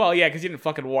noticed. Well, yeah, because you didn't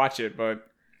fucking watch it, but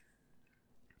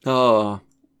Oh.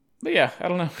 yeah, I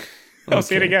don't know. I'll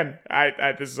say it Okay. again.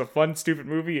 This is a fun, stupid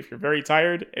movie. If you're very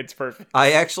tired, it's perfect.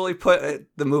 I actually put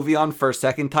the movie on for a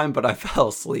second time, but I fell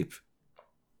asleep.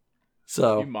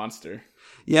 So, You monster.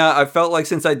 yeah, I felt like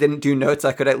since I didn't do notes,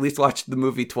 I could at least watch the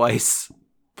movie twice.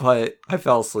 But I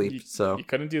fell asleep, so You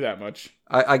couldn't do that much.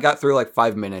 I got through like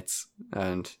 5 minutes,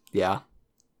 and yeah.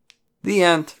 The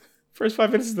end. First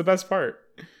 5 minutes is the best part.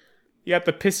 You got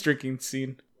the piss drinking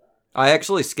scene. I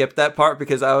actually skipped that part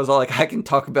because I was all like, I can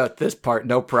talk about this part,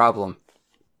 no problem.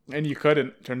 And you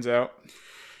couldn't, turns out.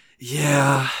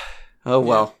 Yeah. Oh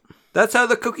well. That's how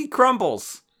the cookie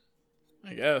crumbles.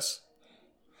 I guess.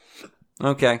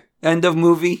 Okay. End of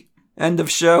movie. End of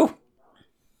show.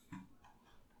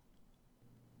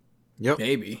 Yep.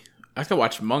 Maybe. I could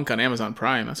watch Monk on Amazon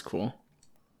Prime. That's cool.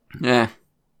 Yeah.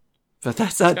 But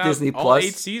that's not Got Disney all Plus.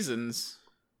 8 seasons.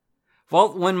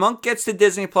 Well, when Monk gets to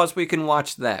Disney Plus, we can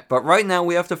watch that. But right now,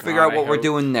 we have to figure God, out what I we're hope.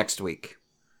 doing next week.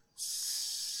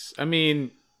 I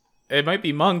mean, it might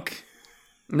be Monk.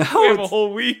 No, We have a it's-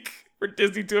 whole week for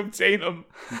Disney to obtain them.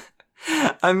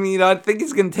 I mean, I think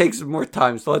it's going to take some more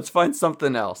time, so let's find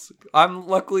something else. I'm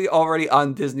luckily already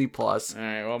on Disney Plus. All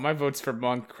right, well, my vote's for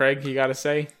Monk. Craig, you got to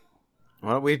say?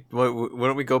 Why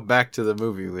don't we go back to the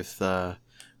movie with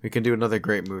we can do another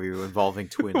great movie involving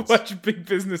twins. Watch Big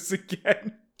Business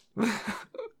again.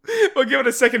 We'll give it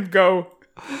a second go.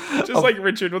 Just like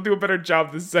Richard, we'll do a better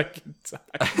job the second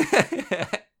time.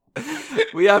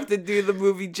 We have to do the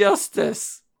movie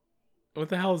justice. What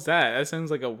the hell is that? That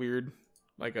sounds like a weird,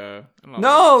 like a... I don't know,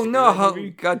 No, like a no. superhero movie.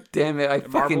 God damn it. I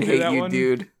Did fucking Marvel do hate that you, one?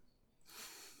 dude.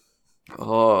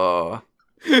 Oh.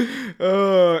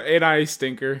 And I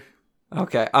stinker.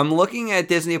 Okay, I'm looking at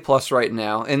Disney Plus right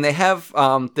now, and they have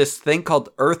this thing called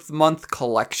Earth Month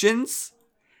Collections.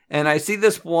 And I see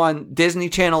this one Disney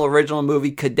Channel original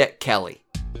movie, Cadet Kelly.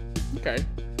 Okay.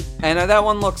 And that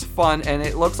one looks fun, and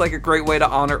it looks like a great way to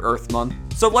honor Earth Month.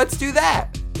 So let's do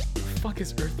that. The fuck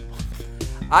is Earth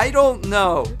Month? I don't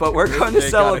know, but we're going to They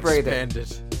got celebrate it.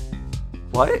 expanded.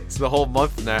 What? It's the whole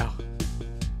month now.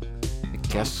 I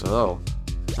guess so.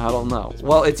 I don't know.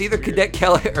 Well, it's either Cadet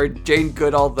Kelly or Jane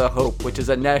Goodall The Hope, which is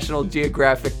a National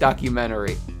Geographic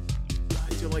documentary.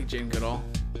 I do like Jane Goodall.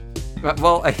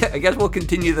 Well, I guess we'll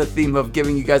continue the theme of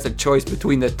giving you guys a choice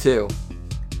between the two.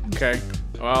 Okay.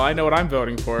 Well, I know what I'm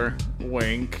voting for.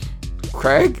 Wink.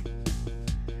 Craig?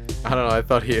 I don't know. I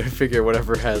thought he'd figure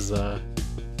whatever has. I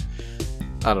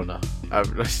don't know.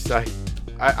 I'm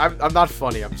not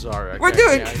funny. I'm sorry. We're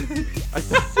doing.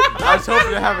 I was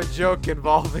hoping to have a joke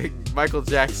involving Michael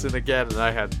Jackson again, and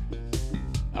I had.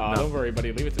 Don't worry,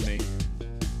 buddy. Leave it to me.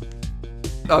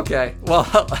 Okay, well,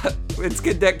 it's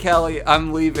Cadet Kelly.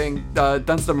 I'm leaving.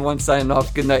 Dunce number 1 signing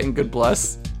off. Good night and good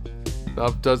bless.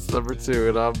 I'm Dunce number 2,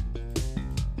 and I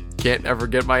can't ever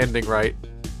get my ending right.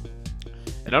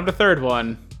 And I'm the third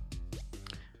one.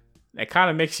 It kind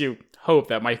of makes you hope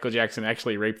that Michael Jackson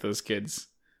actually raped those kids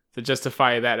to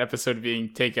justify that episode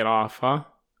being taken off, huh?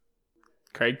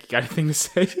 Craig, you got anything to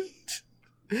say?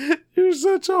 You're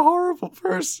such a horrible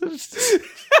person.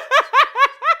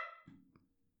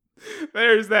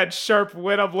 There's that sharp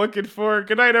wit I'm looking for.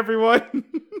 Good night, everyone.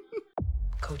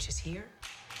 Coaches here,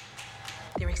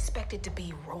 they're expected to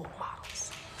be role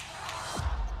models.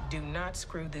 Do not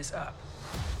screw this up.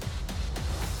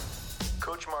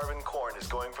 Coach Marvin Korn is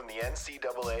going from the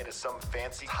NCAA to some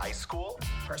fancy high school?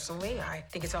 Personally, I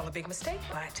think it's all a big mistake,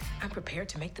 but I'm prepared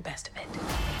to make the best of it.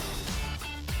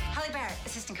 Holly Barrett,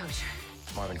 assistant coach.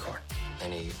 Marvin Korn,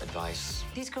 any advice?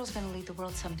 These girls are gonna lead the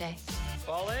world someday.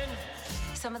 Fall in.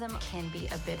 Some of them can be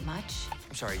a bit much.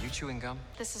 I'm sorry, are you chewing gum?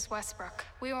 This is Westbrook.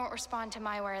 We won't respond to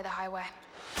my way or the highway.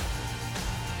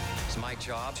 It's my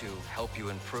job to help you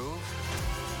improve.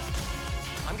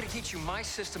 I'm gonna teach you my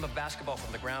system of basketball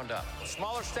from the ground up.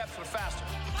 Smaller steps, but faster.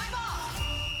 My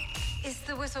ball! Is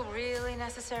the whistle really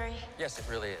necessary? Yes, it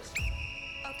really is.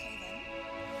 Okay, then.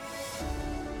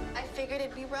 I figured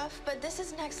it'd be rough, but this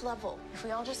is next level. If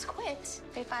we all just quit,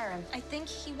 they fire him. I think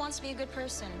he wants to be a good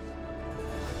person.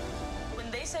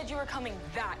 When they said you were coming,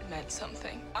 that meant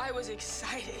something. I was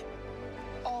excited.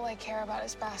 All I care about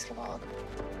is basketball.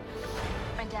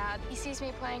 My dad, he sees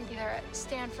me playing either at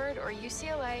Stanford or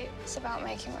UCLA. It's about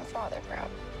making my father proud.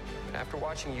 After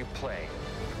watching you play,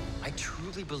 I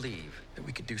truly believe that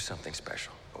we could do something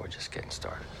special. But we're just getting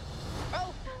started.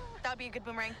 Oh, that'd be a good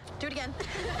boomerang. Do it again.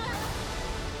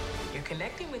 You're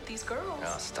connecting with these girls.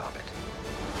 Oh, stop it.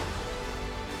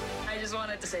 I just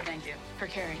wanted to say thank you for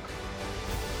caring.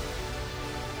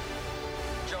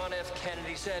 John F.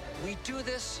 Kennedy said, we do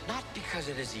this not because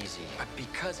it is easy, but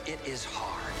because it is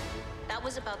hard. That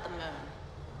was about the moon.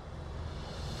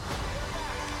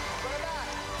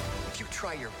 If you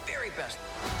try your very best,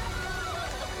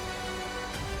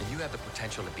 then you have the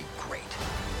potential to be great.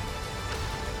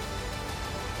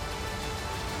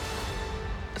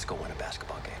 Let's go win a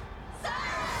basketball game.